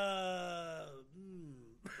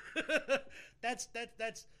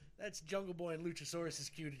 that's Jungle Boy and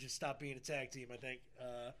Luchasaurus' cue to just stop being a tag team, I think.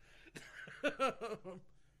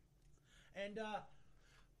 And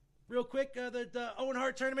real quick, the Owen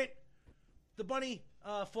Hart tournament, the Bunny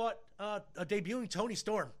fought debuting Tony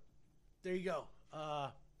Storm. There you go.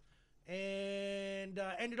 And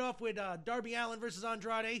ended off with Darby Allin versus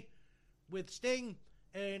Andrade with Sting,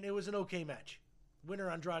 and it was an okay match.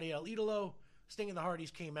 Winner Andrade El Idolo. Sting and the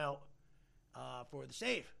Hardys came out for the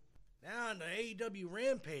save. Now on the AEW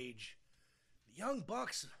Rampage, the Young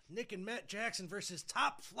Bucks, Nick and Matt Jackson versus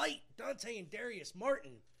Top Flight, Dante and Darius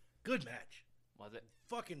Martin. Good match. Was it?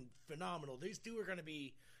 Fucking phenomenal. These two are going to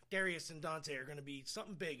be, Darius and Dante are going to be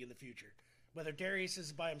something big in the future. Whether Darius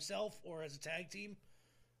is by himself or as a tag team,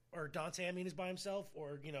 or Dante, is by himself,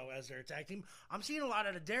 or, as their tag team. I'm seeing a lot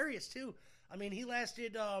out of Darius, too. He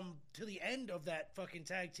lasted to the end of that fucking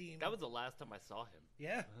tag team. That was the last time I saw him.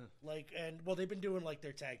 Yeah. They've been doing,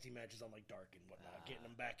 their tag team matches on, Dark and whatnot, getting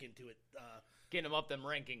them back into it. Getting them up them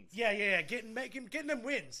rankings. Yeah. Getting them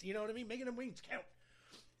wins. You know what I mean? Making them wins count.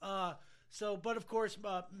 So, but of course,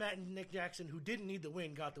 Matt and Nick Jackson, who didn't need the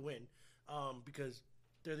win, got the win because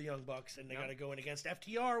they're the Young Bucks and they got to go in against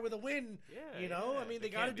FTR with a win. Yeah, you know, I mean, they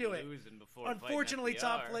got to do it. Unfortunately,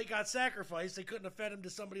 Top Flight got sacrificed. They couldn't have fed him to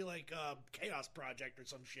somebody like Chaos Project or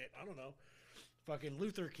some shit. I don't know. Fucking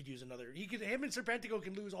Luther could use another. Him and Serpentico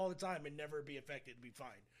can lose all the time and never be affected. Be fine.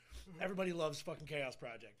 Everybody loves fucking Chaos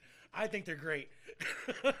Project. I think they're great.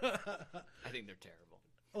 I think they're terrible.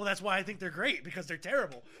 Well, that's why I think they're great, because they're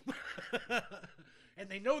terrible. And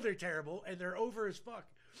they know they're terrible, and they're over as fuck.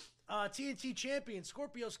 TNT champion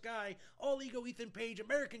Scorpio Sky, All Ego Ethan Page,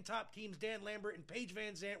 American Top Teams Dan Lambert and Paige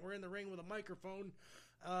Van Zant were in the ring with a microphone.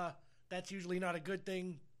 That's usually not a good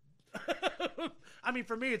thing. I mean,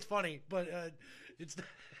 for me, it's funny, but it's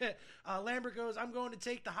Lambert goes, I'm going to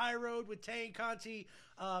take the high road with Tay and Conti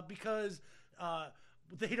because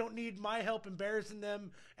they don't need my help embarrassing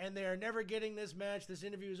them, and they are never getting this match. This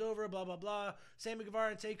interview is over, blah, blah, blah. Sammy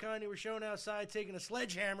Guevara and Tay Conti were shown outside taking a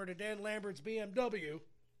sledgehammer to Dan Lambert's BMW.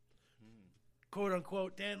 Quote,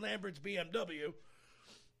 unquote, Dan Lambert's BMW.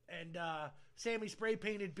 And Sammy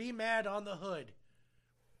spray-painted Be Mad on the hood.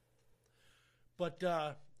 But,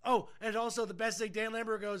 and also the best thing, Dan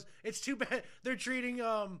Lambert goes, it's too bad they're treating,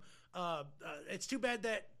 it's too bad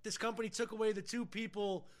that this company took away the two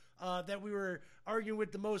people that we were arguing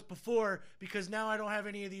with the most before, because now I don't have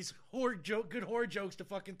any of these good horror jokes to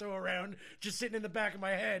fucking throw around just sitting in the back of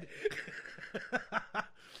my head.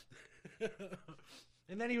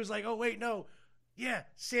 And then he was like, oh, wait, no. Yeah,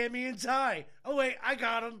 Sammy and Ty. Oh, wait, I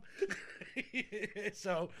got him.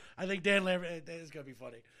 So I think Dan Lambert is going to be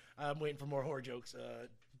funny. I'm waiting for more horror jokes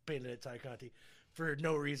painted at Ty Conti for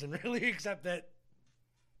no reason, really, except that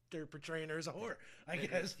they're portraying her as a whore, I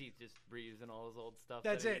guess. He's just reusing all his old stuff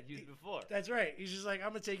That's that it. he used before. That's right. He's just like, I'm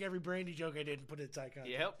going to take every Brandy joke I did and put it at Ty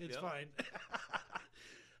Conti. Yep. It's fine.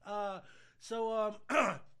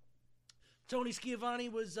 Tony Schiavone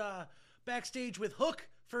was backstage with Hook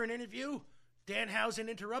for an interview. Danhausen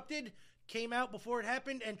interrupted, came out before it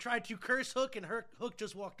happened, and tried to curse Hook, and Hook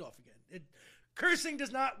just walked off again. Cursing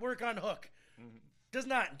does not work on Hook. Mm-hmm. Does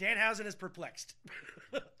not. Danhausen is perplexed.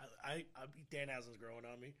 Danhausen's growing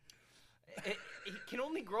on me. He can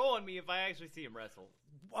only grow on me if I actually see him wrestle.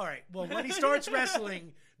 All right. Well, when he starts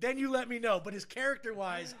wrestling, then you let me know. But his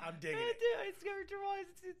character-wise, I'm digging it. His character-wise,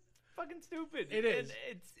 it's fucking stupid. It is.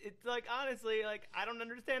 And it's like, honestly, like, I don't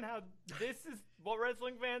understand how this is what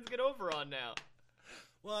wrestling fans get over on now.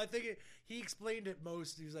 Well, I think he explained it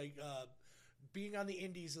most. He was like, being on the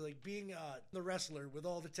indies, like being the wrestler with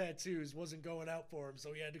all the tattoos wasn't going out for him,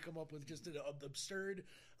 so he had to come up with just an absurd,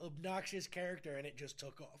 obnoxious character, and it just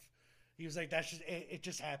took off. He was like, that's just it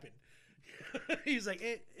just happened. He's like,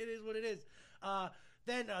 it is what it is.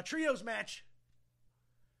 Then trios match.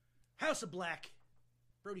 House of Black,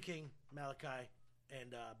 Brody King, Malachi,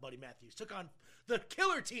 and Buddy Matthews took on the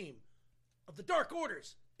killer team of the Dark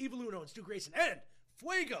Orders, Evil Uno and Stu Grayson, and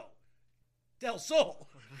Fuego Del Sol.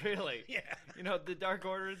 Really? Yeah. You know, the Dark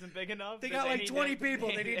Order isn't big enough. They got like 20 people.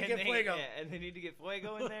 They need to get Fuego. Yeah, and they need to get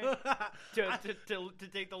Fuego in there to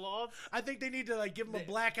take the loss. I think they need to like give him a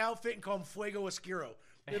black outfit and call him Fuego Oscuro.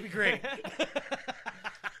 It'd be great.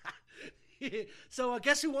 So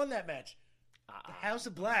guess who won that match? The House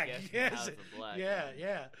of Black. Yes. House of Black. Yeah.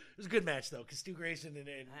 It was a good match though, because Stu Grayson and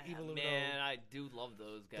Evil Uno. Man, I do love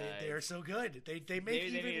those guys. They are so good. They make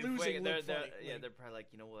even losing look funny. Yeah, they're probably like,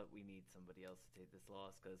 you know what? We need somebody else to take this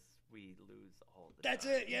loss because we lose all the That's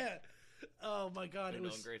time. it. Yeah. Oh my God! Uno It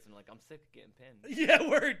was. and Grayson like, I'm sick of getting pinned. Yeah,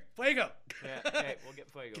 word. Fuego. Yeah, okay, we'll get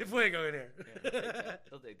Fuego. Get Fuego in here. Yeah,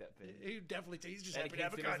 he'll take that pin. He definitely. He's just Eddie happy to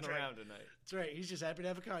have a Kingston isn't contract. around tonight. That's right. He's just happy to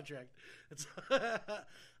have a contract.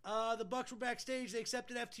 The Bucks were backstage. They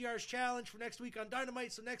accepted FTR's challenge for next week on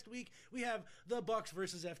Dynamite. So next week we have the Bucks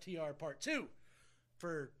versus FTR Part 2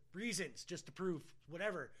 for reasons, just to prove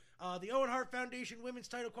whatever. The Owen Hart Foundation Women's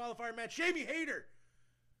Title Qualifier match. Jamie Hayter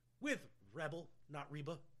with Rebel, not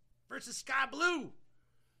Reba, versus Sky Blue.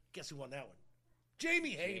 Guess who won that one?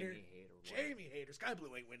 Jamie Hayter. Jamie Hayter. Sky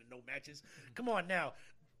Blue ain't winning no matches. Come on now.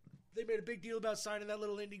 They made a big deal about signing that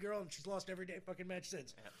little indie girl, and she's lost every day fucking match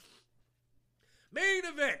since. Yeah. Main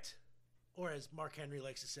event. Or as Mark Henry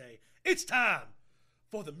likes to say, it's time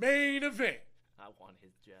for the main event. I want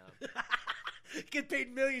his job. Get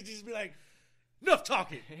paid millions to just be like, enough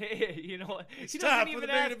talking. You know what? It's he time doesn't for even the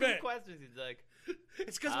main ask event. good questions. He's like,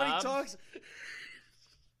 it's because when he talks...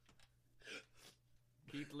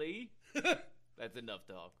 Keith Lee? That's enough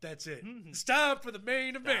talk. That's it. It's time for the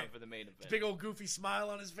main event. Time for the main event. Big old goofy smile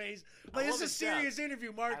on his face. Like, this is a serious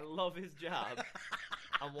interview, Mark. I love his job.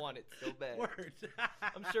 I want it so bad. Word.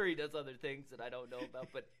 I'm sure he does other things that I don't know about,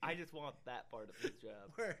 but I just want that part of his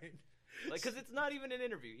job. Word. Like, because it's not even an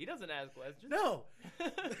interview. He doesn't ask questions. No.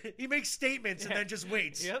 He makes statements and then just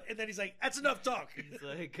waits. Yep. And then he's like, that's enough talk. It's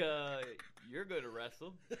like, you're going to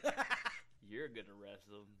wrestle. You're going to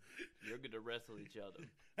wrestle. You're going to wrestle each other.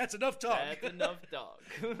 That's enough talk. That's enough talk.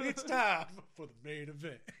 It's time for the main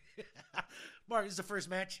event. Mark, this is the first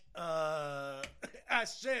match. I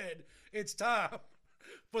said it's time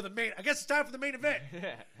for the main. I guess it's time for the main event.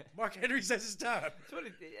 Mark Henry says it's time.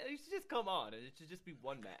 It should just come on, and it should just be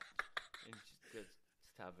one match. And it's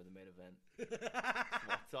time for the main event.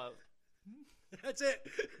 What's up? That's it.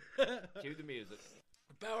 Cue the music.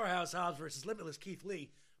 Powerhouse Hobbs versus Limitless Keith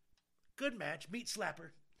Lee. Good match. Meat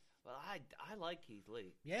slapper. Well, I like Keith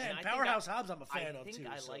Lee. Yeah, and I Powerhouse Hobbs I'm a fan of, too.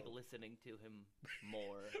 I think I like listening to him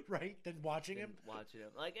more. Right, than watching him? Watching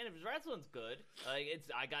him. Like, and if his wrestling's good, like,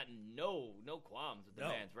 I got no qualms with the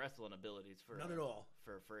man's wrestling abilities. Not at all.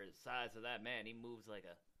 For his size of that man, he moves like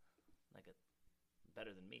a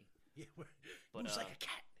better than me. Yeah, but, moves like a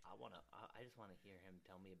cat. I just want to hear him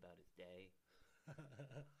tell me about his day. I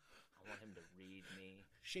want him to read me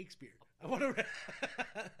Shakespeare. I want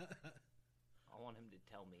him to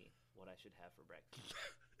tell me what I should have for breakfast.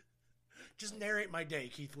 Just narrate my day,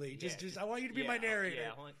 Keith Lee. Yeah, just I want you to be my narrator.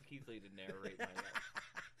 I want Keith Lee to narrate my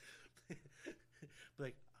day.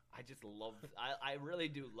 Like, I just love. I really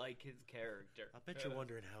do like his character. I bet you're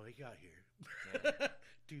wondering how he got here. Yeah.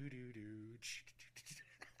 do.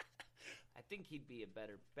 I think he'd be a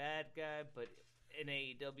better bad guy, but in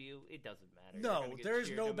AEW, it doesn't matter. No, there's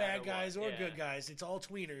no bad guys or Yeah. good guys. It's all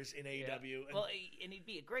tweeners in AEW. Yeah. And, Well, and he'd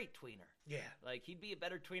be a great tweener. yeah. Like, he'd be a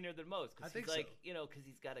better tweener than most. I Cause think he's like, so. you know, because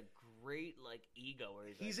he's got a great, like, ego. Where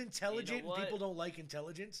He's like, intelligent, you know and people what? don't like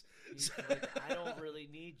intelligence. He's like, I don't really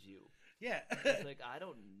need you. Yeah. He's like, I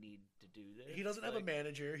don't need to do this. He doesn't have a Like,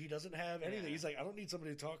 manager. He doesn't have anything. Yeah. He's like, I don't need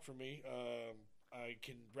somebody to talk for me. I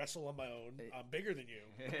can wrestle on my own. I'm bigger than you.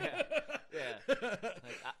 Yeah.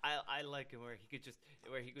 Like, I like him where he could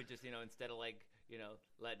just you know, instead of like, you know,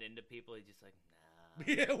 letting into people, he's just like,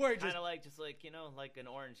 nah. Yeah, where kind of like just like, you know, like an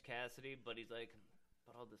Orange Cassidy, but he's like,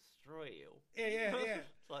 but I'll destroy you. Yeah.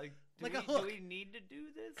 It's like, Like a Hook. Do we need to do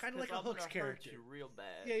this? Kind of like 'Cause a I'm Hook's gonna hurt character. you real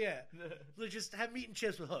bad. Yeah. Like, just have meat and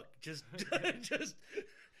chips with Hook. Just let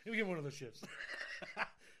me get one of those chips.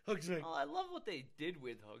 Hook's like, Oh, I love what they did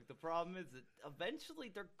with Hook. The problem is that eventually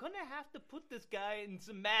they're gonna have to put this guy in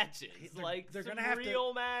some matches, they're some gonna have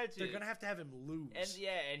real matches. They're gonna have to have him lose.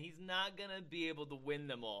 And he's not gonna be able to win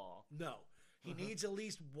them all. No, he needs at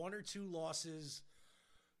least one or two losses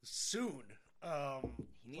soon.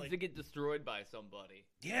 He needs to get destroyed by somebody.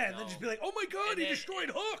 Yeah, and then just be like, "Oh my God, he destroyed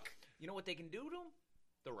Hook!" You know what they can do to him?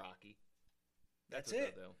 The Rocky. That's what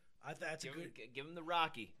it. they'll do. That's Give a good. him, give him the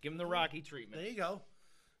Rocky. Give him the Rocky treatment. There you go.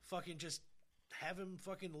 Fucking just have him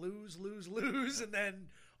fucking lose, and then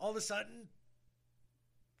all of a sudden,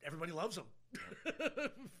 everybody loves him.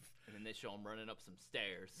 And then they show him running up some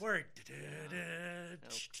stairs. Word.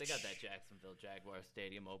 They got that Jacksonville Jaguar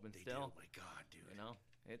Stadium open They still. do. Oh my God, dude. You know,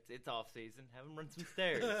 it's off season. Have him run some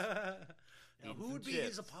stairs. Now, who some would be chips.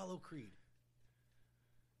 his Apollo Creed?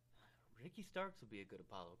 Ricky Starks would be a good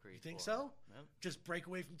Apollo Creed. You think for so? him. Yep. Just break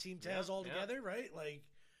away from Team Yeah, Taz altogether, right? Like,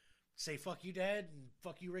 say fuck you, Dad, and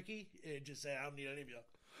fuck you, Ricky, and just say I don't need any of you.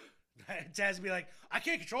 Taz would be like, I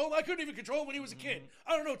can't control him. I couldn't even control him when he was a kid.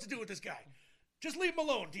 I don't know what to do with this guy. Just leave him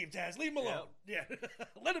alone, Team Taz. Leave him alone. Yeah.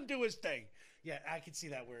 Let him do his thing. Yeah, I can see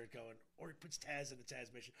that where it's going. Or it puts Taz in the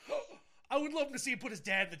Taz mission. I would love to see him put his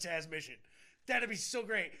dad in the Taz mission. That'd be so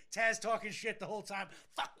great. Taz talking shit the whole time.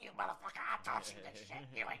 Fuck you, motherfucker. I taught you this shit.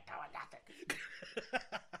 You ain't doing nothing.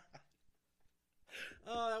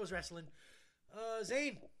 Oh, that was wrestling.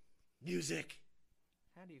 Zane. Music.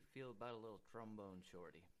 How do you feel about a little trombone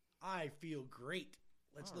shorty? I feel great.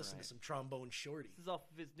 Let's All listen right. to some trombone shorty. This is off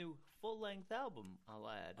of his new full-length album, I'll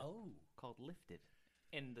add. Oh. Called Lifted.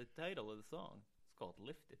 And the title of the song is called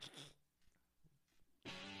Lifted.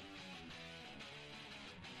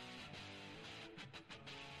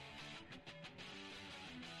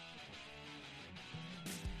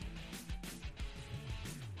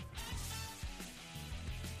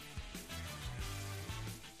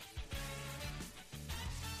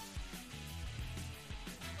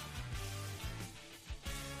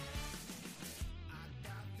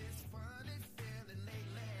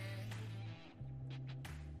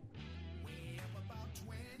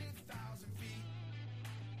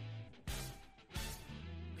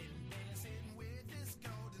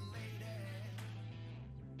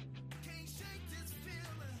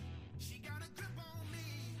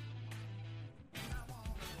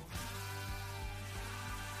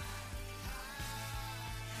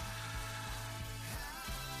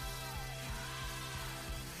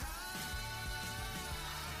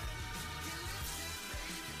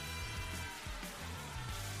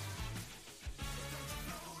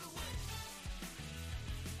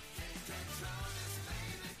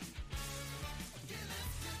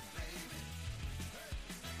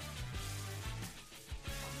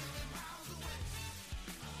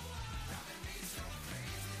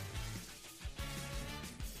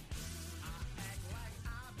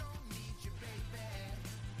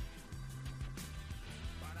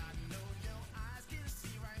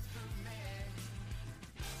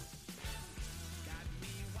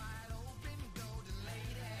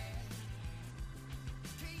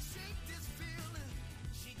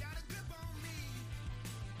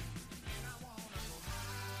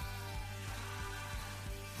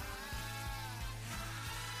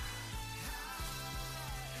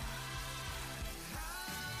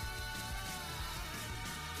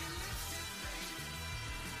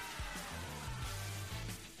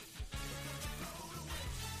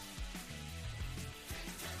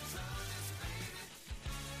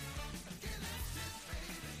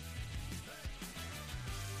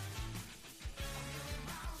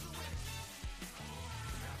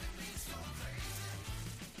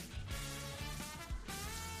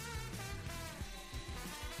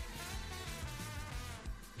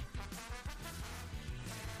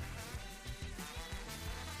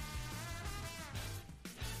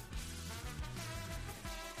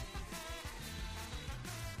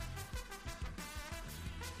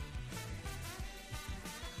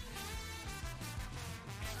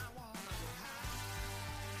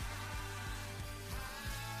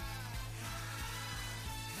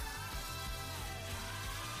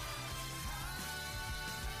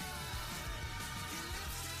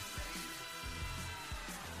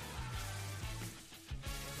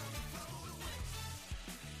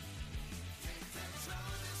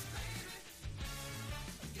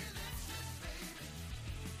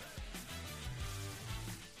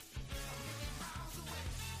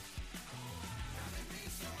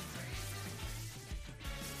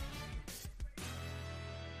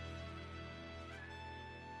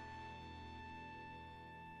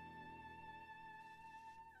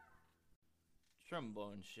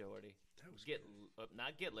 Trombone shorty. That was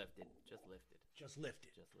Not get lifted, just lifted. just lifted.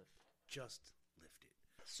 Just lifted. Just lifted.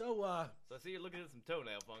 So, So I see you're looking at some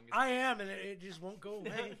toenail fungus. I am, and it just won't go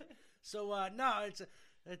away. So, no, it's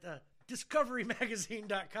at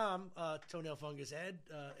DiscoveryMagazine.com, toenail fungus ad,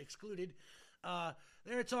 excluded.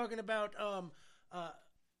 They're talking about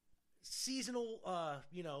seasonal,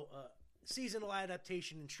 seasonal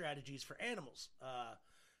adaptation and strategies for animals.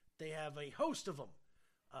 They have a host of them,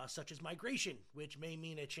 such as migration, which may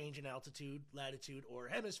mean a change in altitude, latitude, or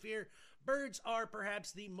hemisphere. Birds are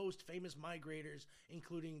perhaps the most famous migrators,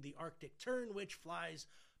 including the Arctic tern, which flies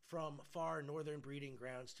from far northern breeding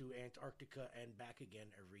grounds to Antarctica and back again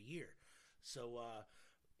every year. So,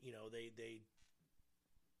 they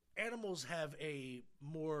animals have a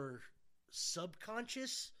more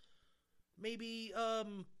subconscious, maybe,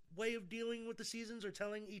 way of dealing with the seasons or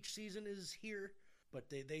telling each season is here.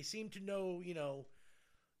 But they seem to know,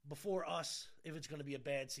 before us if it's going to be a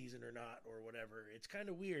bad season or not or whatever. It's kind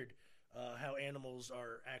of weird how animals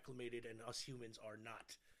are acclimated and us humans are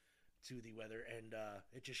not to the weather. And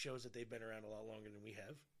it just shows that they've been around a lot longer than we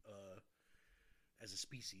have as a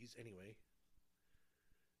species anyway.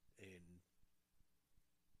 And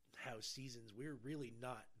how seasons, we're really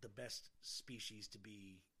not the best species to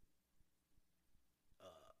be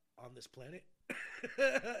on this planet.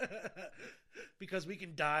 Because we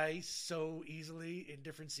can die so easily in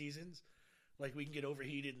different seasons. Like we can get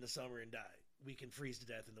overheated in the summer and die. We can freeze to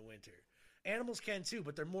death in the winter. Animals can too,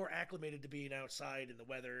 but they're more acclimated to being outside in the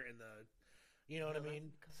weather and the, you know what I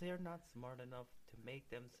mean? Because they're not smart enough to make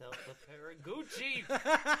themselves a pair of Gucci.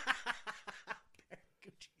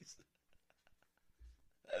 Gucci's.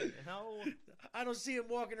 You know? I don't see him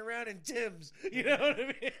walking around in Tim's. You know what I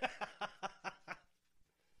mean?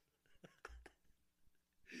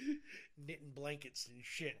 Knitting blankets and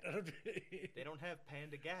shit. They don't have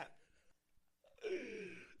Panda Gap.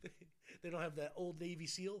 They don't have that old Navy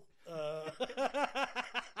SEAL. Oh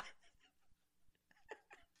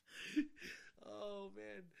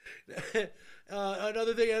man!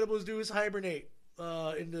 Another thing animals do is hibernate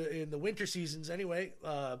in the winter seasons, anyway,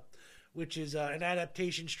 which is an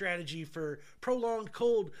adaptation strategy for prolonged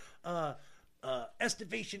cold.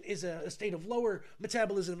 Estivation is a state of lower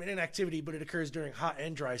metabolism and inactivity, but it occurs during hot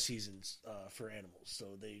and dry seasons for animals.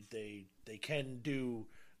 So they can do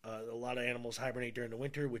a lot of animals hibernate during the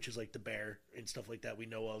winter, which is like the bear and stuff like that we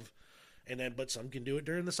know of, but some can do it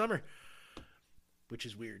during the summer, which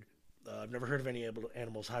is weird. I've never heard of any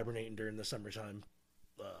animals hibernating during the summertime.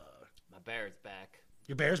 My bear's back.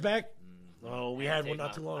 Your bear's back? Mm-hmm. Oh, we had one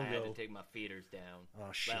not too long ago. I had to take my feeders down.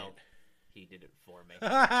 Oh shit. Well, he did it for me.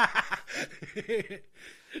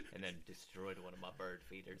 And then destroyed one of my bird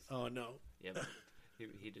feeders. Oh, no. Yep.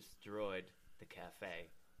 He destroyed the cafe.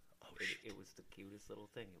 Oh, it was the cutest little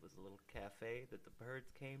thing. It was a little cafe that the birds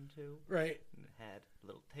came to. Right. And it had a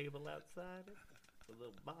little table outside it, with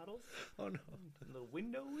little bottles. Oh, no. And little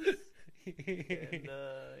windows. And,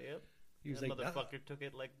 yep. He was that like, motherfucker took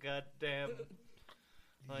it like goddamn...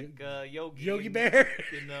 Like Yogi Bear.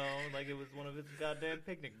 You know, like it was one of his goddamn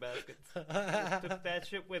picnic baskets. Just took that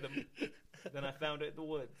shit with him. Then I found it in the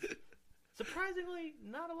woods. Surprisingly,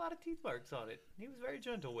 not a lot of teeth marks on it. He was very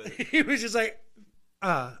gentle with it. He was just like,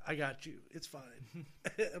 I got you. It's fine.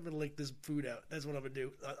 I'm going to lick this food out. That's what I'm going to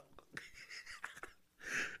do.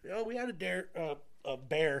 We had a bear.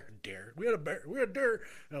 We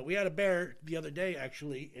had a bear the other day,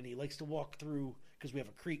 actually, and he likes to walk through, because we have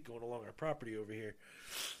a creek going along our property over here,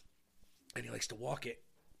 and he likes to walk it.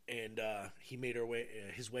 And he made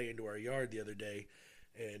his way into our yard the other day,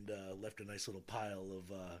 and left a nice little pile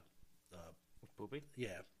of poopy.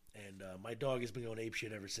 Yeah, and my dog has been going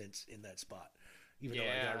apeshit ever since in that spot, even though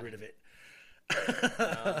I got rid of it.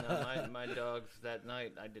 No, my dogs that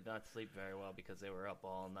night, I did not sleep very well because they were up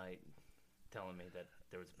all night telling me that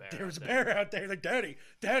there was a bear. There was a bear out there. Like, Daddy,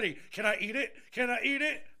 can I eat it? Can I eat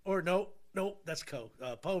it? Or no, that's Co.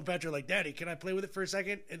 Poe and Patrick are like, Daddy, can I play with it for a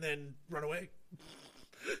second and then run away?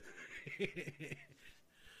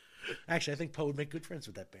 Actually, I think Poe would make good friends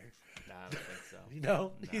with that bear. Nah, I don't think so. You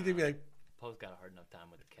know? Nah. He'd be like, Poe's got a hard enough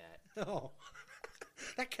time with a cat. Oh,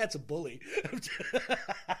 that cat's a bully.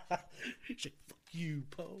 She's like, fuck you,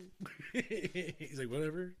 Poe. He's like,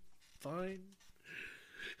 whatever, fine.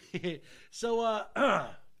 So,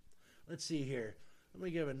 let's see here. Let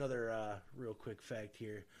me give another real quick fact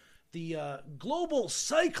here. The global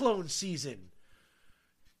cyclone season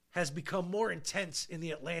has become more intense in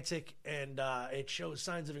the Atlantic, and it shows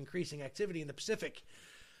signs of increasing activity in the Pacific.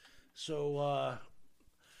 So,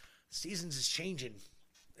 seasons is changing,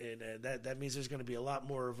 and that means there's going to be a lot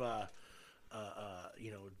more of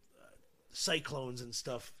cyclones and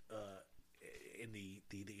stuff in the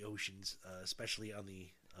oceans, especially on the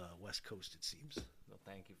West Coast, it seems. Well,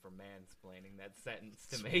 thank you for mansplaining that sentence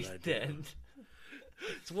to That's me, what I do. then.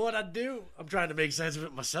 It's what I do. I'm trying to make sense of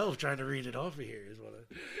it myself, trying to read it off of here is what I...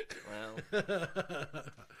 Well,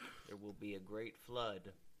 there will be a great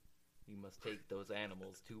flood. You must take those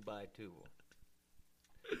animals 2 by 2.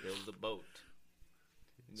 Build a boat.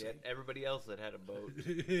 And yet everybody else that had a boat,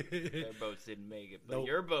 their boats didn't make it. But Nope.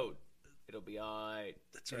 your boat, it'll be alright.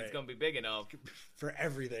 That's And right. It's gonna be big enough. For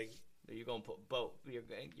everything. that You're gonna put You're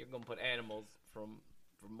gonna put animals from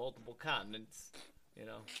multiple continents. You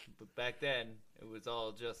know, but back then it was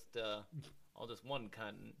all just one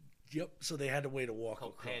continent Yep. So they had a way to walk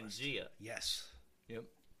called across. Pangea. Yes. Yep.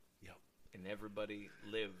 Yep. And everybody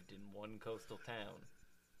lived in one coastal town,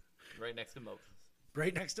 right next to Moses.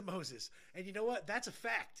 Right next to Moses. And you know what? That's a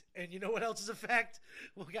fact. And you know what else is a fact?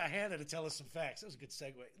 Well, we got Hannah to tell us some facts. That was a good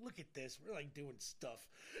segue. Look at this. We're like doing stuff.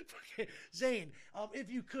 Zane, if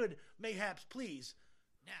you could, mayhaps, please.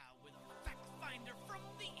 Now with a fact finder from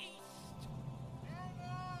the east.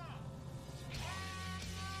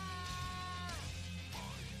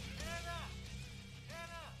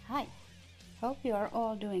 Hi. Hope you are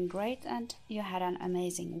all doing great and you had an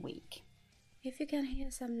amazing week. If you can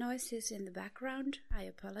hear some noises in the background, I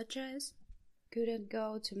apologize. Couldn't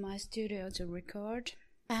go to my studio to record,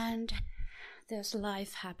 and there's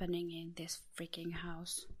life happening in this freaking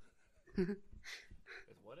house. Is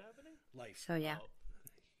what happening? Life. So yeah,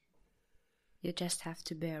 you just have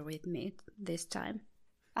to bear with me this time.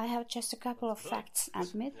 I have just a couple of facts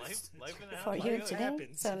and myths Life in the for house. you Life today,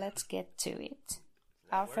 happens. so let's get to it.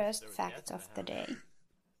 Our worse, first there was fact death of in the the house. day.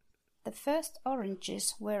 The first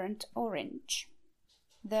oranges weren't orange.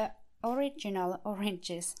 The original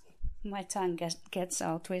oranges, my tongue gets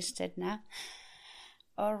all twisted now.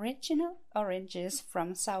 Original oranges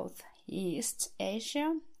from Southeast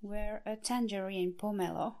Asia were a tangerine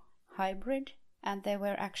pomelo hybrid, and they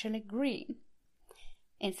were actually green.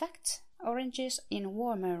 In fact, oranges in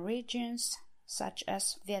warmer regions such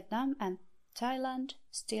as Vietnam and Thailand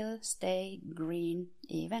still stay green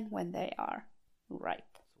even when they are ripe.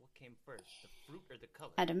 So what came first, the fruit or the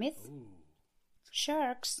color? And a myth?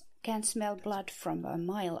 Sharks can smell blood from a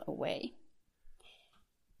mile away.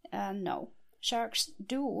 No, sharks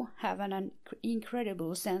do have an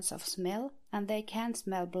incredible sense of smell, and they can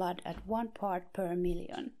smell blood at 1 part per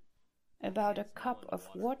million. About a cup of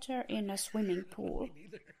water in a swimming pool.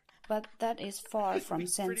 But that is far from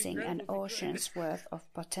sensing an ocean's worth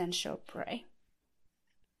of potential prey.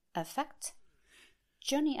 A fact?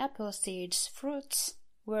 Johnny Appleseed's fruits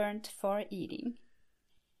weren't for eating.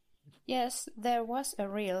 Yes, there was a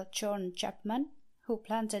real John Chapman who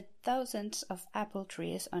planted thousands of apple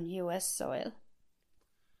trees on US soil.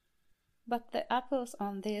 But the apples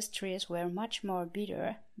on these trees were much more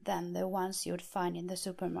bitter than the ones you'd find in the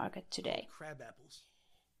supermarket today. Crab apples.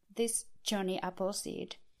 This Johnny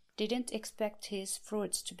Appleseed didn't expect his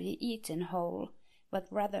fruits to be eaten whole, but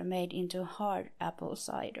rather made into hard apple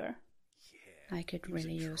cider. Yeah. I could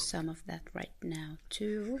really use some of that right now,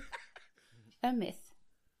 too. A myth.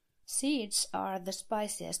 Seeds are the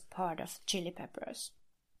spiciest part of chili peppers.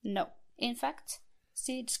 No, in fact,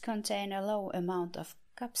 seeds contain a low amount of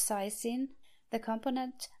capsaicin, the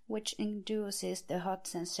component which induces the hot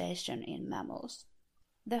sensation in mammals.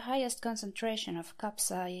 The highest concentration of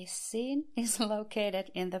capsaicin is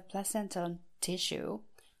located in the placental tissue,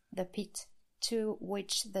 the pit, to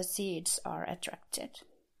which the seeds are attracted.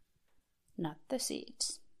 Not the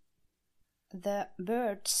seeds. The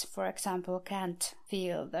birds, for example, can't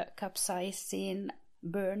feel the capsaicin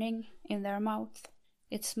burning in their mouth.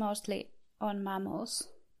 It's mostly on mammals.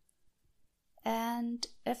 And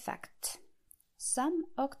a fact. Some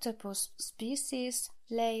octopus species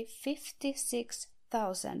lay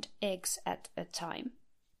 56,000 eggs at a time.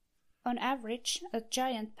 On average, a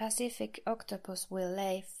giant Pacific octopus will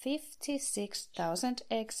lay 56,000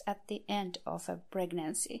 eggs at the end of a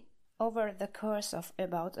pregnancy, over the course of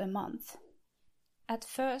about a month. At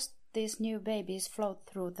first, these new babies float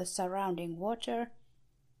through the surrounding water,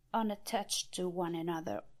 unattached to one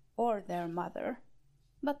another or their mother.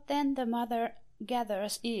 But then the mother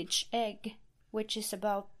gathers each egg, which is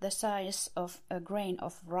about the size of a grain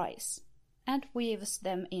of rice, and weaves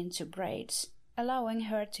them into braids, allowing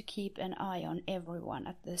her to keep an eye on everyone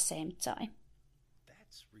at the same time.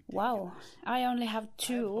 That's ridiculous. Wow, I only have I have a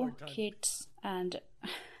 2 hard time. kids and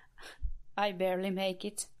I barely make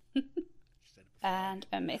it. And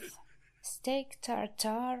a myth. Steak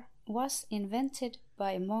tartare was invented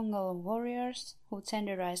by Mongol warriors who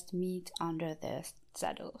tenderized meat under their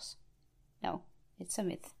saddles. No, it's a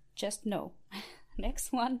myth. Just no.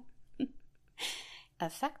 Next one. A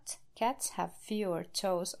fact. Cats have fewer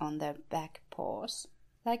toes on their back paws.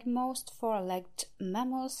 Like most four-legged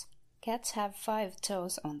mammals, cats have 5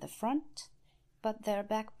 toes on the front, but their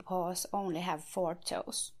back paws only have 4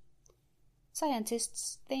 toes.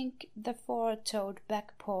 Scientists think the 4-toed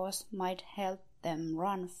back paws might help them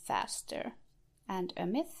run faster. And a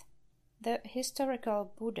myth? The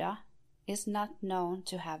historical Buddha is not known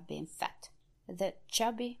to have been fat. The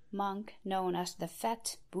chubby monk known as the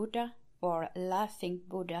Fat Buddha or Laughing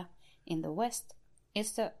Buddha in the West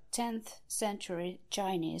is the 10th century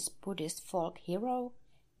Chinese Buddhist folk hero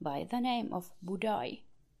by the name of Budai.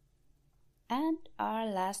 And our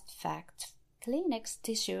last fact. Kleenex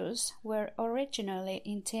tissues were originally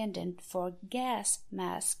intended for gas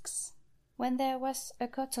masks. When there was a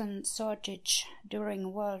cotton shortage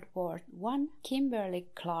during World War I, Kimberly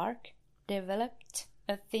Clark developed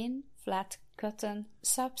a thin, flat cotton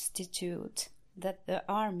substitute that the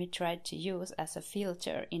army tried to use as a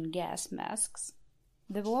filter in gas masks.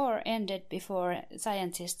 The war ended before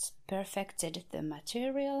scientists perfected the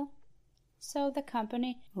material, so the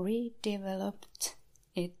company redeveloped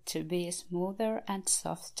it to be smoother and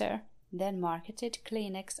softer, then marketed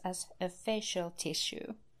Kleenex as a facial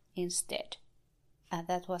tissue instead. And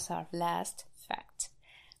that was our last fact,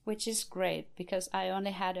 which is great because I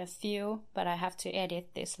only had a few, but I have to edit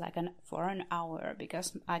this for an hour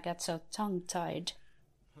because I got so tongue-tied.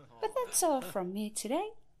 But that's all from me today.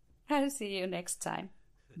 I'll see you next time.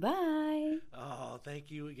 Bye. Oh,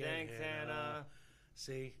 thank you again. Thanks, Hannah.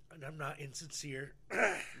 See, I'm not insincere.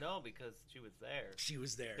 No, because she was there. She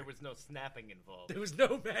was there. There was no snapping involved. There was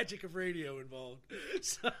no magic of radio involved.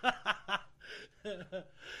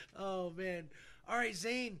 Oh, man. All right,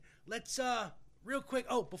 Zane, let's, real quick.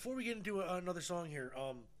 Oh, before we get into another song here,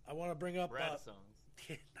 I want to bring up... Rap songs.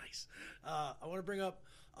 Yeah, nice. I want to bring up...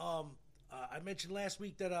 I mentioned last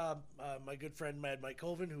week that my good friend Mad Mike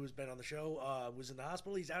Colvin, who has been on the show, was in the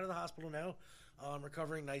hospital. He's out of the hospital now,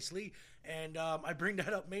 recovering nicely. And I bring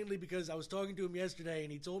that up mainly because I was talking to him yesterday,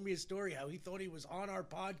 and he told me a story how he thought he was on our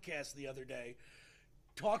podcast the other day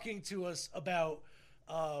talking to us about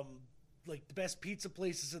like the best pizza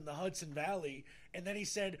places in the Hudson Valley. And then he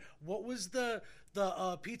said, what was the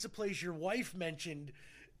pizza place your wife mentioned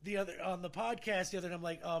the other on the podcast the other day? I'm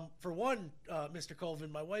like, for one, Mr.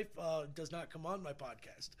 Colvin, my wife does not come on my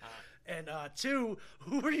podcast. And two,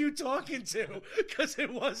 who are you talking to? Because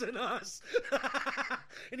it wasn't us.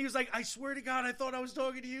 And he was like, I swear to God, I thought I was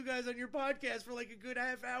talking to you guys on your podcast for like a good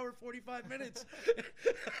half hour, 45 minutes.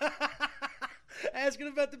 Asking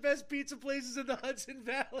about the best pizza places in the Hudson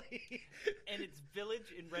Valley. And it's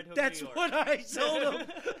Village in Red Hook, That's New York. what I told him.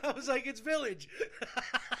 I was like, it's Village.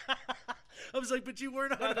 I was like, but you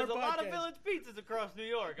weren't on our podcast. There's a lot of Village pizzas across New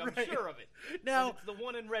York. I'm Right. sure of it. Now, But it's the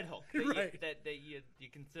one in Red Hook that, Right. you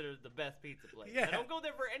consider the best pizza place. Yeah. I don't go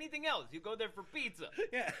there for anything else. You go there for pizza.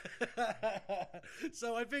 yeah.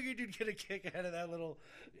 So I figured you'd get a kick out of that little.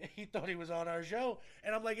 He thought he was on our show.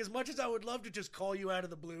 And I'm like, as much as I would love to just call you out of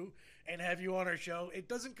the blue and have you on our show, it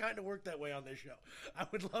doesn't kind of work that way on this show. I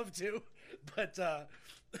would love to, but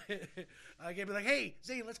I can be like, hey,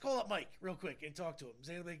 Zane, let's call up Mike real quick and talk to him.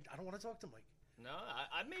 Zane will be like, I don't want to talk to Mike. No,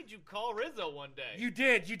 I made you call Rizzo one day. You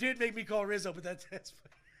did make me call Rizzo, but that's fine.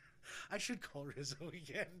 I should call Rizzo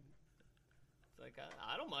again. It's like,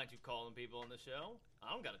 I don't mind you calling people on the show.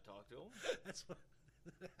 I don't got to talk to them. That's what.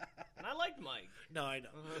 And I liked Mike. No, I know.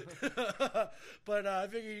 But I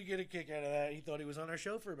figured you'd get a kick out of that. He thought he was on our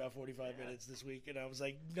show for about 45 minutes this week, and I was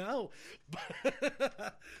like, no.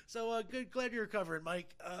 So good, glad you're recovering,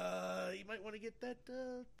 Mike. You might want to get that,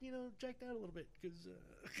 checked out a little bit, because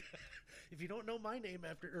if you don't know my name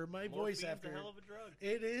or my voice after, a hell of a drug.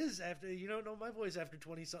 It is after you don't know my voice after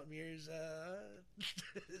 20-something years.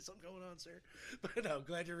 There's something going on, sir. But no,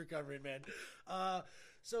 glad you're recovering, man.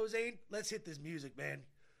 So Zane, let's hit this music, man.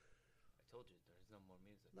 I told you there's no more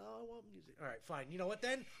music. No, I want music. All right, fine. You know what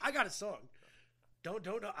then? I got a song. Don't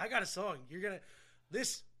know. I got a song.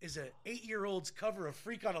 This is an 8-year-old's cover of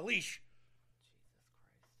Freak on a Leash.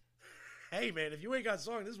 Jesus Christ. Hey man, if you ain't got a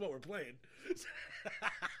song, this is what we're playing.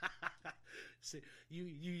 See,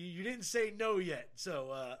 you didn't say no yet,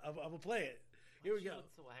 so I'm gonna play it. Here we She go.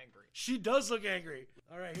 looks so angry. She does look angry.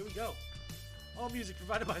 All right, here we go. All music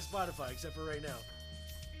provided by Spotify, except for right now.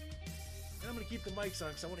 And I'm going to keep the mics on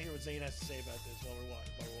because I want to hear what Zane has to say about this while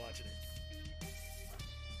we're watching it.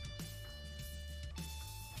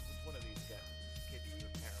 Which one of these kids is your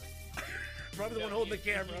parent? Probably the one holding the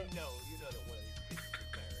camera. You know that one of these kids is your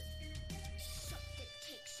parent. Something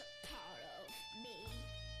takes a part of me.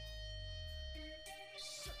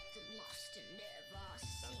 Something lost and never Sounds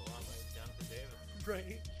seen. a lot like Jonathan Davis.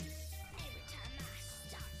 Right. Every time I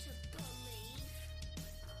start to believe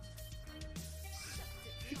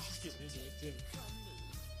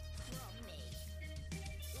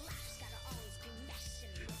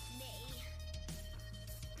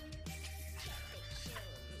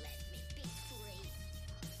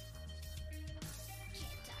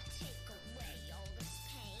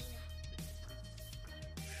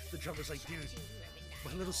drummer's like, dude,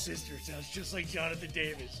 my little sister sounds just like Jonathan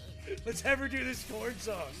Davis. Let's have her do this corn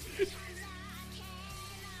song.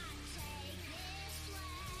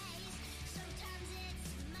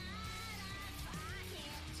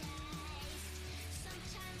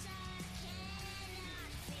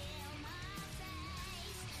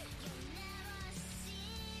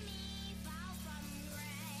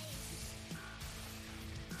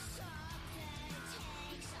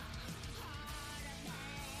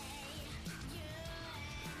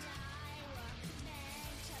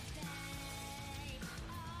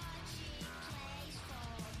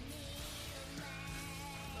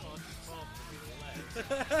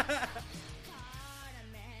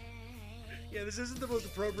 Yeah, this isn't the most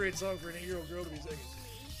appropriate song for an 8-year-old girl to be singing.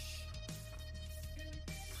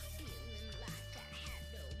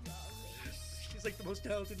 She's like the most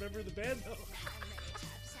talented member of the band, though.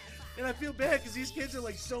 And I feel bad because these kids are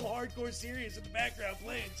like so hardcore serious in the background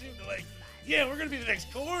playing too. They're like, yeah, we're gonna be the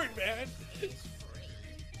next Korn, man. They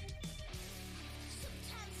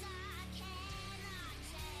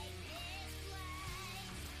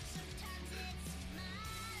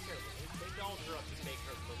dolled her up to make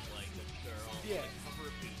her look like a girl. Yeah. Like cover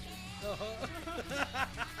of peaches. Uh-huh.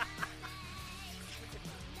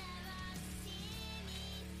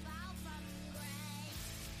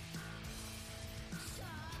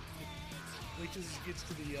 Wait till this gets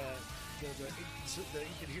to the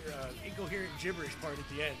incoherent gibberish part at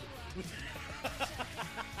the end.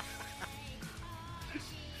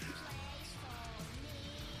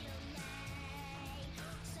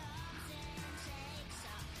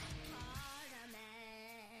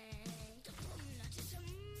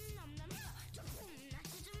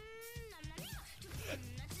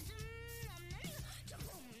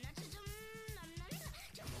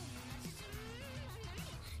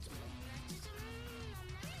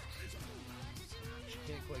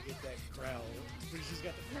 Can't quite get that growl, but she's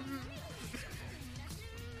got the.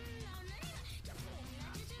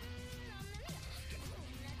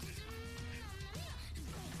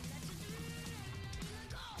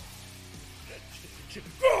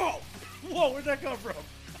 Oh! Whoa, where'd that come from?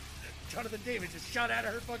 Jonathan Davis just shot out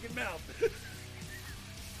of her fucking mouth.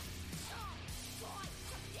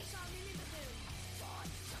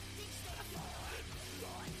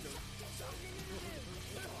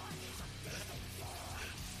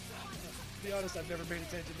 To be honest, I've never paid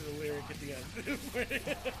attention to the lyric at the end.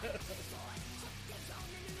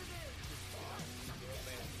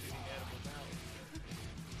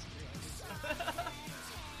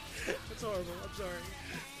 That's horrible. I'm sorry.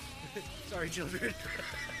 Sorry, children.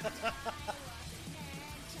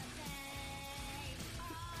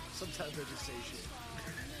 Sometimes I just say shit.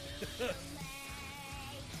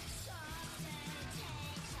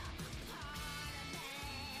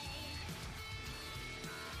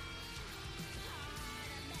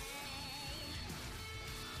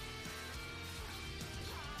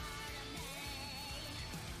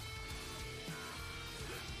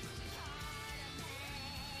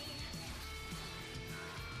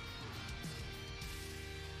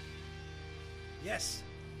 Yes.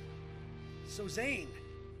 So Zane,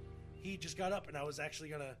 he just got up, and I was actually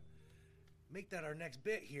gonna make that our next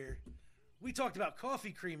bit here. We talked about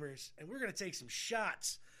coffee creamers, and we're gonna take some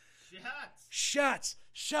shots. Shots.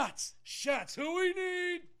 Who we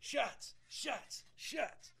need? Shots.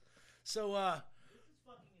 So This is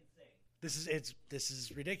fucking insane. this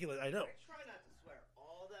is ridiculous. I know. I try not to swear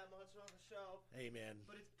all that much on the show. Hey man.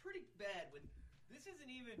 But it's pretty bad when this isn't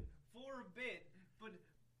even for a bit, but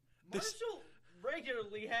This- Marshall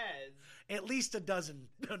regularly has. At least a dozen.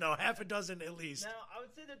 No, half a dozen at least. Now, I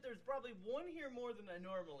would say that there's probably one here more than I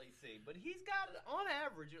normally see, but he's got, on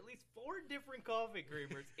average, at least 4 different coffee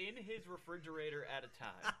creamers in his refrigerator at a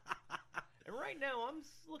time. And right now, I'm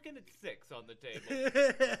looking at 6 on the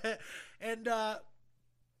table. And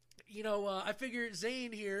I figure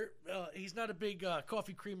Zane here, he's not a big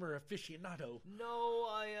coffee creamer aficionado. No,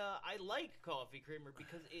 I like coffee creamer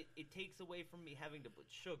because it takes away from me having to put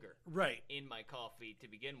sugar Right. in my coffee to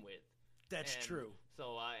begin with. That's And true.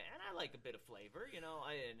 So I like a bit of flavor,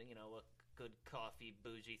 a good coffee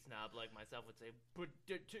bougie snob like myself would say, but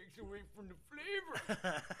that takes away from the flavor.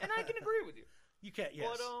 And I can agree with you. You can't, yes.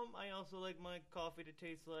 But I also like my coffee to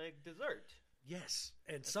taste like dessert. Yes.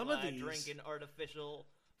 And That's some why of these. I drink an artificial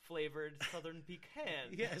flavored Southern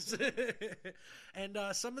Pecan. Yes. And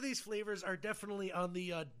some of these flavors are definitely on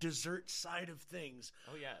the dessert side of things.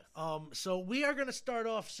 Oh yes. So we are going to start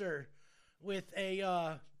off, sir, with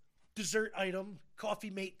a dessert item, Coffee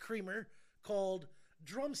Mate Creamer, called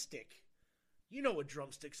Drumstick. You know what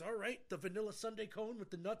drumsticks are, right? The vanilla sundae cone with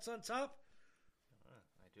the nuts on top?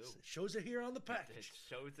 I too. Shows it here on the It package.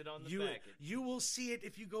 shows it on the You package. you will see it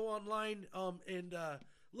if you go online and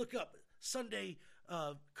look up Sunday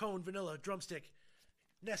cone vanilla drumstick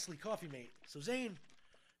Nestle Coffee Mate. So Zane,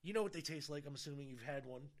 you know what they taste like. I'm assuming you've had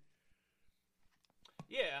one.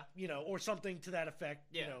 Yeah. You know, or something to that effect.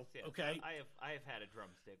 Yes, you know, yes. okay. I have had a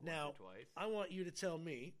drumstick Now, once or twice. I want you to tell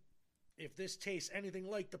me if this tastes anything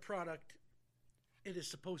like the product it is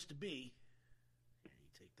supposed to be. Here, you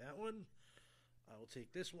take that one. I will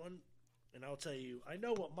take this one, and I'll tell you. I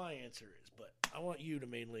know what my answer is, but I want you to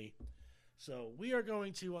mainly. So we are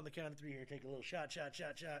going to, on the count of 3 here, take a little shot.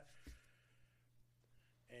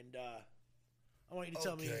 And I want you to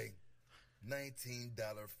tell me. Okay, $19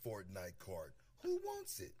 Fortnite card. Who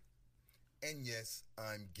wants it? And yes,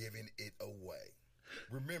 I'm giving it away.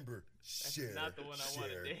 Remember, share. Not the one I share,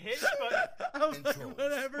 wanted to hit, but intros.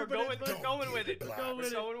 Whatever. we're but going with it. blocked. We're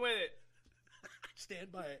going with it.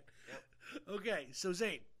 Stand by it. Yep. Okay, so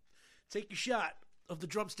Zane, take a shot of the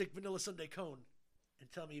drumstick vanilla sundae cone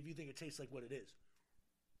and tell me if you think it tastes like what it is.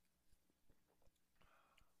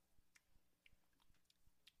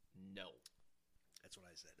 No. That's what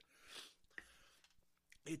I said.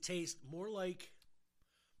 It tastes more like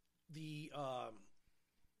the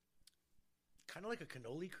kind of like a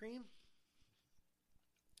cannoli cream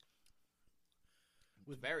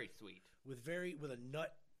With very sweet. with a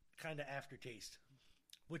nut kind of aftertaste,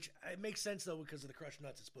 which it makes sense though because of the crushed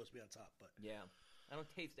nuts it's supposed to be on top. But Yeah. I don't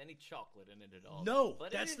taste any chocolate in it at all. No,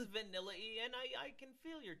 but that's it is the- vanilla-y, and I can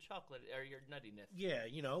feel your chocolate or your nuttiness. yeah,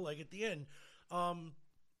 you know, like at the end, all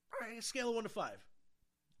right, a scale of 1 to 5.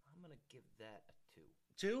 I'm gonna give that a 2.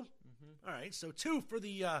 2? All right, so 2 for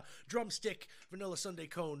the drumstick vanilla sundae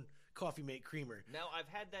cone coffee mate creamer. Now I've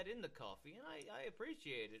had that in the coffee, and I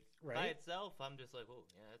appreciate it. By Right. itself, I'm just like, oh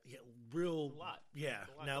yeah, that's Yeah, real. a lot. Yeah.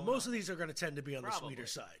 That's a lot Now going most on. of these are going to tend to be on the Probably. sweeter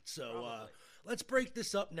side. So Probably. let's break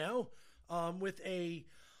this up now with a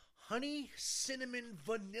honey cinnamon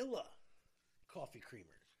vanilla coffee creamer.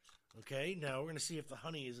 Okay, now we're going to see if the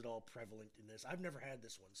honey is at all prevalent in this. I've never had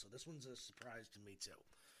this one, so this one's a surprise to me too.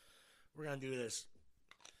 We're going to do this.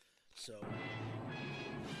 So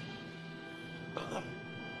I'm going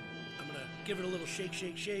to give it a little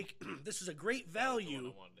shake. This is a great value. That's the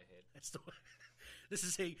one I wanted to hit. That's the one. This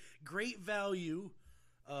is a great value,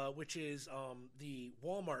 which is the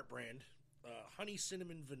Walmart brand, honey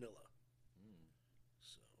cinnamon vanilla.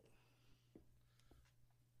 So,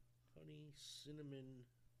 honey cinnamon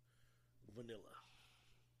vanilla.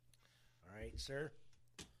 All right, sir.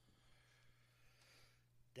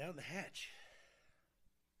 Down the hatch.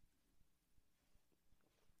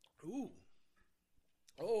 Ooh.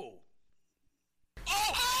 Oh.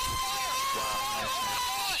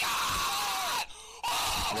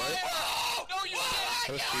 What? No, you didn't!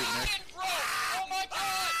 That was cute, Nick. Bro! Oh my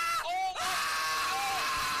god! Oh my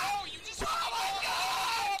god! No, you just... Oh my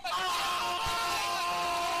god!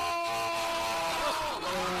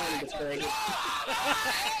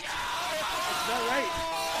 It's not right.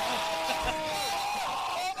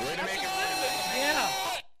 Way to make it. Yeah.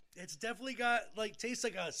 It's definitely got, like, tastes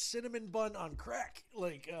like a cinnamon bun on crack.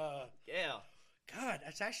 Like, Yeah. God,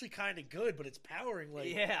 that's actually kind of good, but it's powering.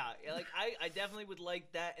 Like, Yeah, like I definitely would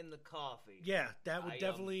like that in the coffee. yeah, that would I,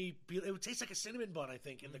 definitely be. It would taste like a cinnamon bun, I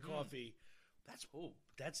think, in the coffee. That's Ooh.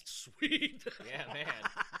 that's sweet. Yeah,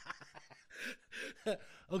 man.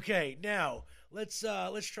 Okay, now let's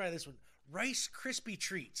try this one. Rice Krispie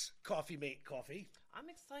Treats Coffee Mate coffee. I'm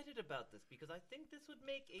excited about this because I think this would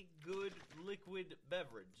make a good liquid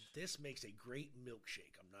beverage. This makes a great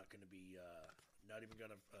milkshake. I'm not going to be not even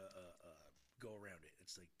going to go around it.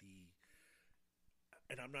 It's like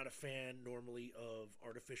and I'm not a fan normally of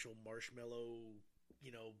artificial marshmallow,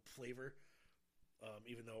 flavor.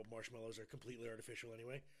 Even though marshmallows are completely artificial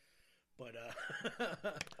anyway. But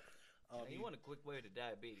Now, you want a quick way to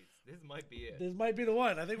diabetes? This might be it. this might be the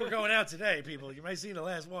one. I think we're going out today, people. You might see the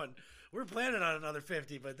last one. We're planning on another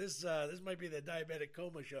 50, but this might be the diabetic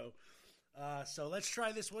coma show. So let's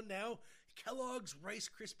try this one now. Kellogg's Rice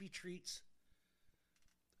Krispie Treats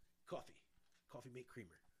coffee mate creamer.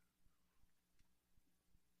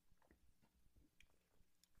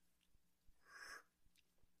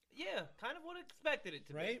 Yeah, kind of what I expected it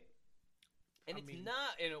to Right? be.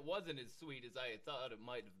 And it wasn't as sweet as I thought it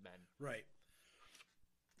might have been. Right.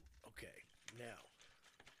 Okay.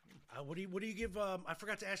 Now, what do you give? I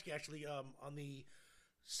forgot to ask you actually. On the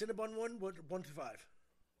Cinnabon one, what 1 to 5?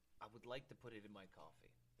 I would like to put it in my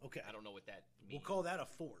coffee. Okay. I don't know what that means. We'll call that a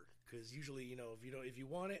 4 because usually, if you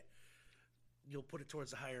want it, you'll put it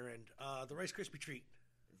towards the higher end. The Rice Krispie Treat.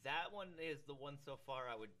 That one is the one so far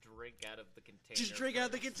I would drink out of the container. Just drink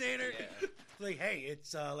out the first. container. Yeah. Like, hey,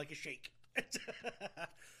 it's like a shake.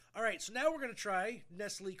 All right, so now we're going to try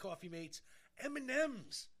Nestle Coffee Mates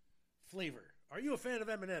M&M's flavor. Are you a fan of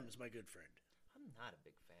M&M's, my good friend? I'm not a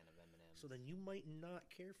big fan of M&M's. So then you might not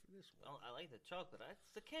care for this one. Well, I like the chocolate.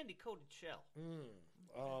 It's the candy-coated shell.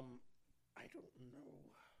 I don't know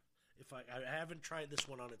if I haven't tried this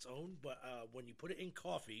one on its own, but when you put it in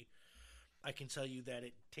coffee, I can tell you that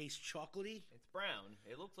it tastes chocolatey. It's brown.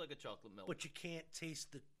 It looks like a chocolate milk. But you can't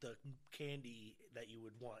taste the candy that you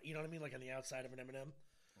would want. You know what I mean? Like on the outside of an M&M?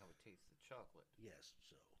 I would taste the chocolate. Yes,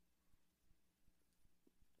 so.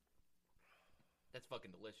 That's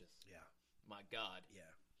fucking delicious. Yeah. My God. Yeah.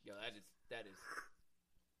 Yo, that is.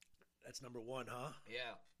 That's number one, huh?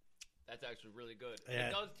 Yeah. That's actually really good. Yeah.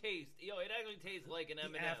 It does taste. It actually tastes like an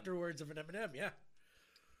M&M. Afterwards of an M&M, yeah.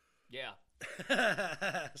 Yeah.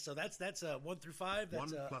 So that's 1 through 5.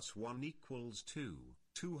 That's, 1 plus 1 equals 2.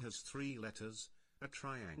 2 has 3 letters. A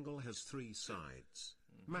triangle has 3 sides.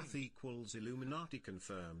 Math equals Illuminati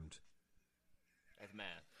confirmed. That's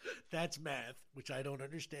math. That's math, which I don't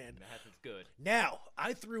understand. Math is good. Now,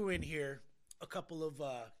 I threw in here a couple of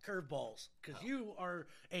curveballs because you are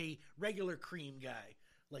a regular cream guy,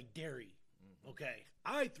 like dairy. Okay.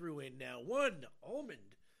 I threw in now 1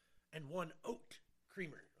 almond and 1 oat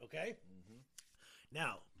creamer. Okay.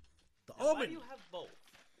 Now, the almond. Why do you have both?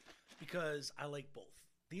 Because I like both.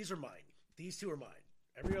 These are mine. These 2 are mine.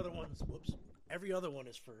 Every other one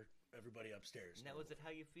is for everybody upstairs. Now, is it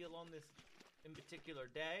how you feel on this in particular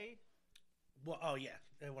day? Well, oh yeah.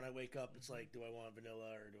 And when I wake up, it's like, do I want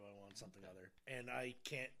vanilla or do I want something other? And I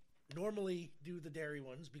can't normally do the dairy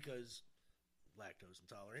ones because lactose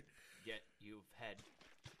intolerant. Yet you've had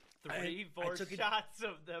 4 shots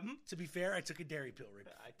of them. To be fair, I took a dairy pill. Right?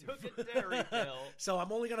 I took a dairy pill. So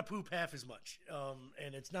I'm only going to poop half as much.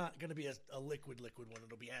 And it's not going to be a liquid one.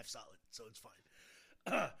 It'll be half solid. So it's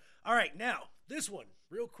fine. All right. Now, this one,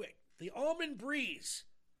 real quick. The Almond Breeze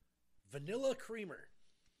Vanilla Creamer.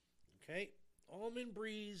 Okay. Almond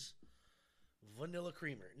Breeze Vanilla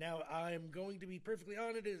Creamer. Now, I'm going to be perfectly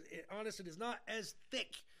honest. It is not as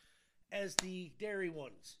thick as the dairy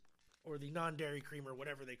ones. Or the non-dairy creamer,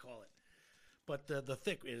 whatever they call it. But the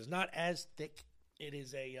thick, it is not as thick. It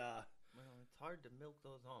is a... well, it's hard to milk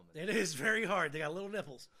those almonds. It is very hard. They got little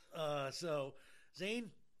nipples. So, Zane,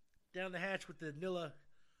 down the hatch with the vanilla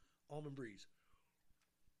Almond Breeze.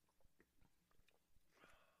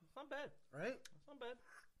 It's not bad. Right? It's not bad.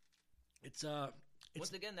 It's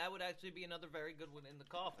Once again, that would actually be another very good one in the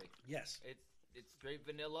coffee. Yes. It's straight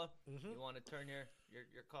vanilla. You want to turn your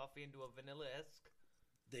coffee into a vanilla-esque?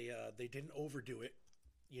 They didn't overdo it,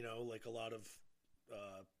 like a lot of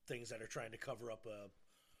things that are trying to cover up a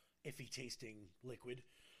iffy tasting liquid.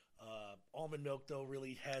 Almond milk though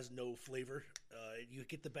really has no flavor. You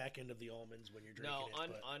get the back end of the almonds when you're drinking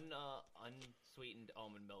it. Unsweetened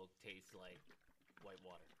almond milk tastes like white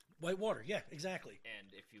water. White water, yeah, exactly.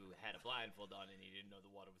 And if you had a blindfold on and you didn't know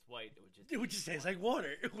the water was white, it would just taste like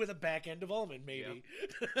water with a back end of almond, maybe.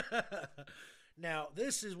 Yep. Now,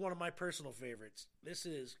 this is one of my personal favorites. This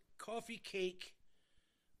is Coffee Cake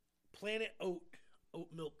Planet Oat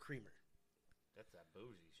Milk Creamer. That's that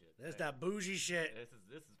bougie shit. That's that bougie shit.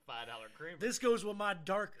 This is $5 creamer. This goes with my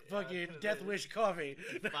dark fucking Death Wish coffee.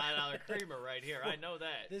 $5 creamer right here. I know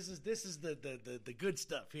that. This is the good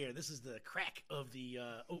stuff here. This is the crack of the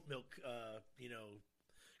oat milk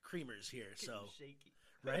creamers here. So shaky.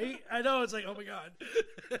 Right? I know, it's like, oh my god.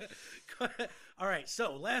 All right,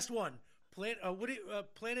 so last one. Planet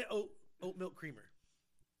Oat Milk Creamer.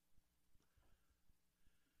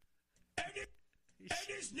 And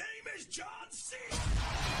his name is John C.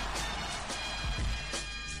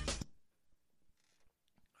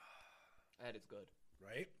 That is good.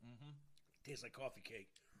 Right? Mm-hmm. Tastes like coffee cake.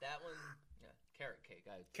 That one, yeah, carrot cake.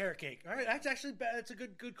 Carrot cake. All right, that's actually that's a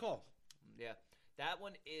good call. Yeah, that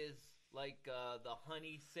one is like the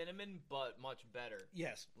honey cinnamon, but much better.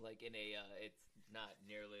 Yes. Like in a, it's not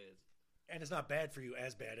nearly as. And it's not bad for you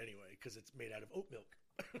as bad anyway, because it's made out of oat milk.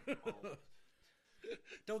 Oh.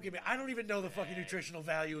 Don't get me. I don't even know the fucking nutritional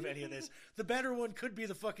value of any of this. The better one could be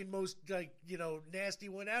the fucking most nasty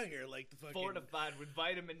one out here, like the fucking fortified with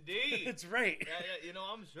vitamin D. That's right. Yeah,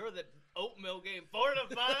 I'm sure that oat milk ain't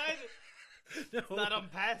fortified. No, it's not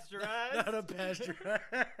unpasteurized. Not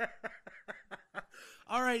unpasteurized.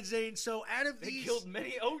 All right, Zane. So out of these, they killed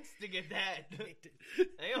many oats to get that.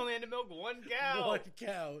 They only had to milk one cow. One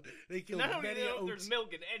cow. They killed many oats. I don't even know oats. if there's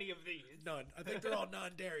milk in any of these. None. I think they're all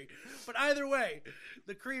non-dairy. But either way,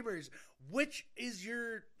 the creamers. Which is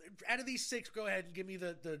your out of these 6? Go ahead and give me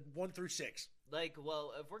the 1 through 6.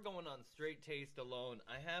 Well, if we're going on straight taste alone,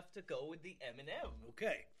 I have to go with the M&M.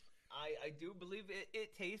 Okay. I do believe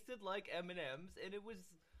it tasted like M&M's, and it was.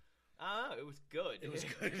 It was good. It was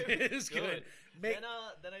good. It was good. Then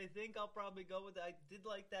I think I'll probably go with. I did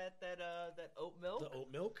like that oat milk. The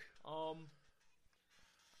oat milk.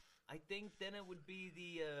 I think then it would be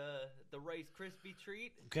the Rice Krispie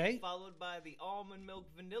treat. Okay. Followed by the almond milk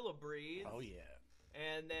vanilla breeze. Oh yeah.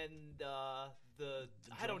 And then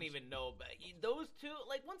I don't even know, but those two,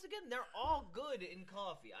 like, once again, they're all good in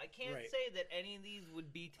coffee. I can't say that any of these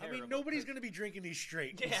would be terrible. I mean, nobody's going to be drinking these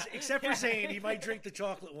straight. Yeah. Except for Zane. He might drink the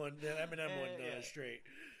chocolate one, the M&M one straight.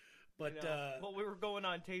 But well, we were going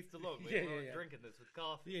on taste alone. We weren't drinking this with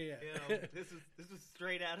coffee. Yeah. You know, this is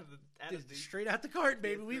straight out of the straight out the carton,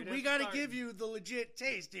 baby. Yeah, we got to give you the legit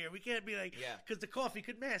taste here. We can't be like, because the coffee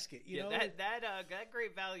could mask it. You know that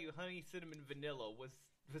Great Value honey cinnamon vanilla was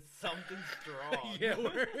something strong. Yeah,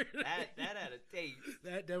 word. that had a taste.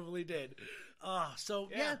 That definitely did. So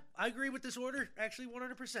yeah, I agree with this order. Actually,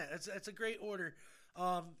 100%. That's a great order.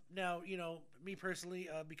 Now, you know, me personally,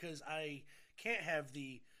 because I can't have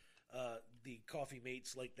the coffee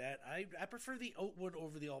mates like that. I prefer the oat one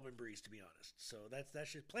over the almond breeze, to be honest. So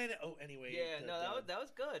that's just Planet Oat anyway. Yeah, that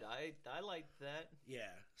was good. I liked that.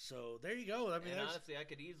 Yeah. So there you go. I mean, honestly, I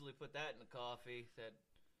could easily put that in a coffee.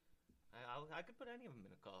 I could put any of them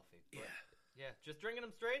in a coffee. But yeah, just drinking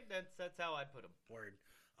them straight. That's how I'd put them. Word.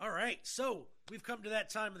 All right, so we've come to that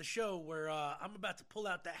time of the show where I'm about to pull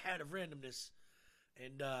out that hat of randomness,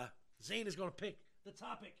 and Zane is going to pick the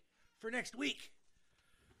topic for next week.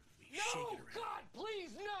 No, God,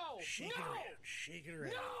 please, no! Shake it around. Shake it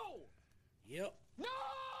around. No! Yep. No!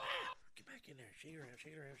 Get back in there. Shake it around.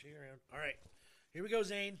 Shake it around. Shake it around. All right, here we go,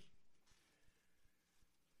 Zane.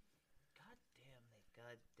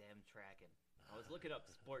 Goddamn tracking. I was looking up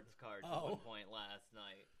sports cards at Oh. one point last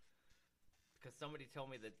night because somebody told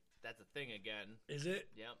me that that's a thing again. Is it?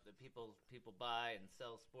 Yep, that people buy and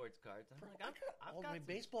sell sports cards. I'm like, I've all got my some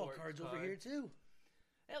baseball sports cards over here too.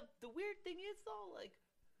 Yeah, the weird thing is though, like,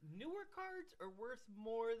 newer cards are worth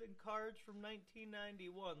more than cards from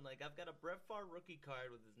 1991. Like, I've got a Brett Favre rookie card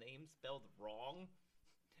with his name spelled wrong,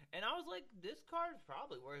 and I was like, this card is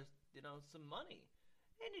probably worth, you know, some money,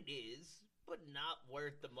 and it is, but not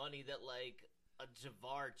worth the money that, like, a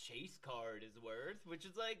Javar Chase card is worth, which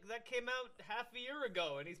is like, that came out half a year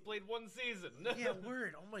ago, and he's played one season. Yeah,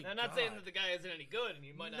 word. Oh my God. I'm not saying that the guy isn't any good, and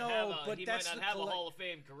he might not have a Hall of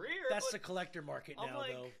Fame career. That's the collector market now,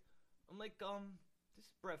 though. I'm like, this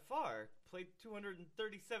is Brett Favre, played 237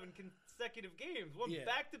 consecutive games, won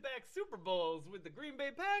back-to-back Super Bowls with the Green Bay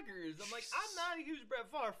Packers. I'm like, I'm not a huge Brett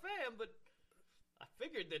Favre fan, but I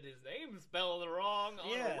figured that his name spelled wrong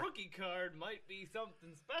on a rookie card might be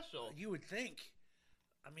something special. You would think.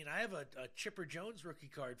 I mean, I have a Chipper Jones rookie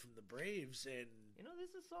card from the Braves, and you know,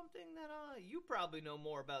 this is something that you probably know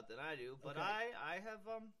more about than I do. But I have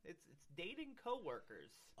it's dating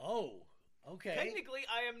coworkers. Oh, okay. Technically,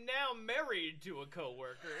 I am now married to a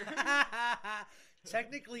coworker.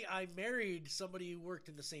 Technically, I married somebody who worked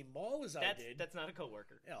in the same mall as I did. That's not a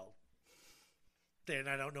coworker. Oh. Then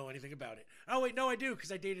I don't know anything about it. Oh wait, no, I do,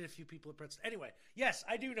 because I dated a few people at Princeton. Anyway, yes,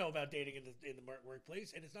 I do know about dating in the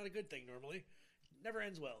workplace, and it's not a good thing normally. It never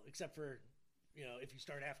ends well, except for, you know, if you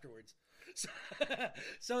start afterwards.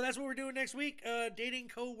 So that's what we're doing next week. Dating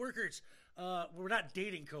co-workers. We're not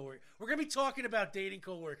dating co-workers. We're gonna be talking about dating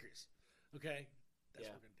co-workers. Okay, that's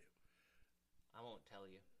what we're gonna do. I won't tell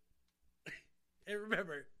you. And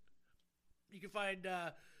remember, you can find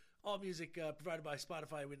all music provided by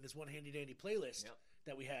Spotify with this one handy dandy playlist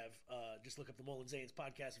that we have. Just look up the Mullen Zane's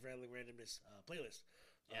Podcast of Rambling Randomness playlist.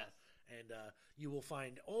 Yes. And you will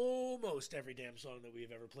find almost every damn song that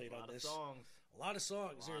we've ever played on this. A lot of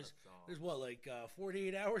songs. There's what, like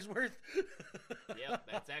 48 hours worth? Yep,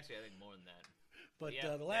 that's actually, I think, more than that.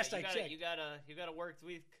 But the last I checked, you got a work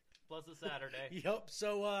week plus a Saturday. Yep.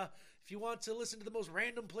 So if you want to listen to the most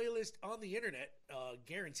random playlist on the internet,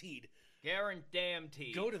 guaranteed,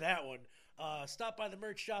 go to that one. Stop by the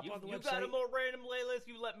merch shop on the website. You got a more random playlist,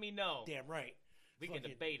 you let me know. Damn right. We can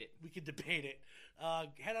debate it. We can debate it.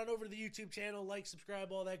 Head on over to the YouTube channel, like,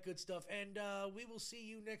 subscribe, all that good stuff, and we will see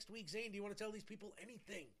you next week. Zane, do you want to tell these people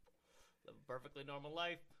anything? Live a perfectly normal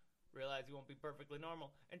life. Realize you won't be perfectly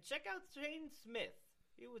normal. And check out Shane Smith.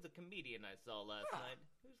 He was a comedian I saw last night.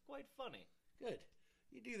 It was quite funny. Good.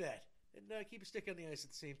 You do that. And keep a stick on the ice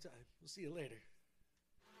at the same time. We'll see you later.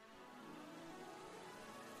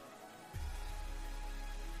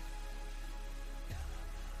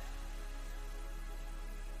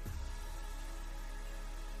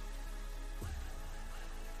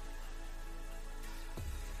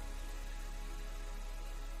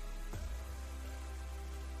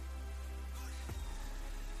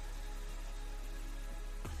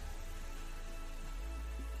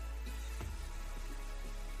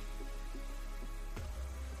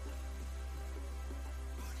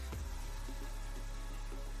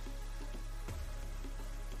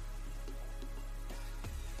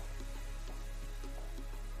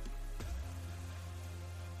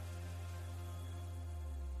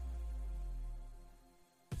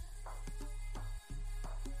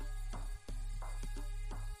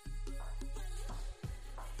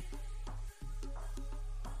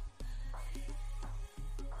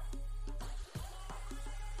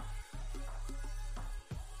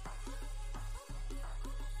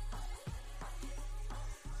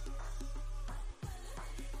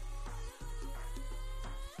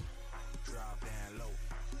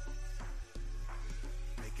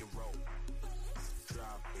 roll.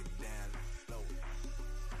 Drop it down low.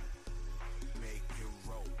 Make it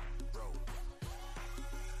roll, roll.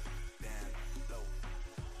 Down low.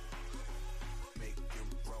 Make it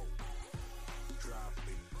roll. Drop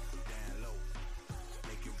it down low.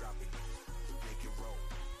 Make it drop it. Make it roll.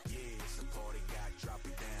 Yeah, it's a party guy. Drop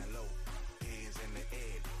it down low. Hands in the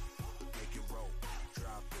air. Make it roll.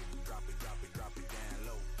 Drop it, drop it, drop it, drop it down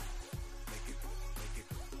low. Make it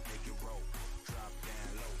roll. Drop down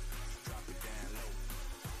low. Drop it down low.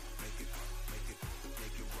 Make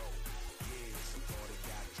it roll. Yeah, it's a party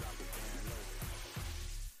guy. Drop it down low.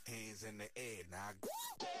 Hands in the air. Now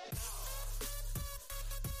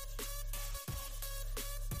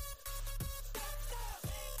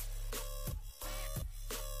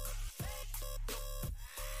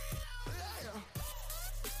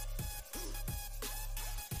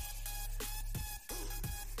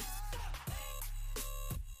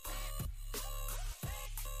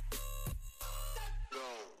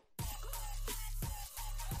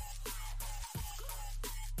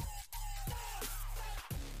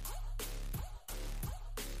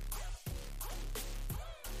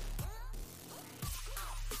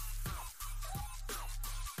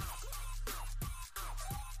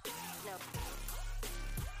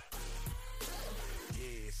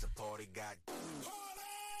yeah, it's a party got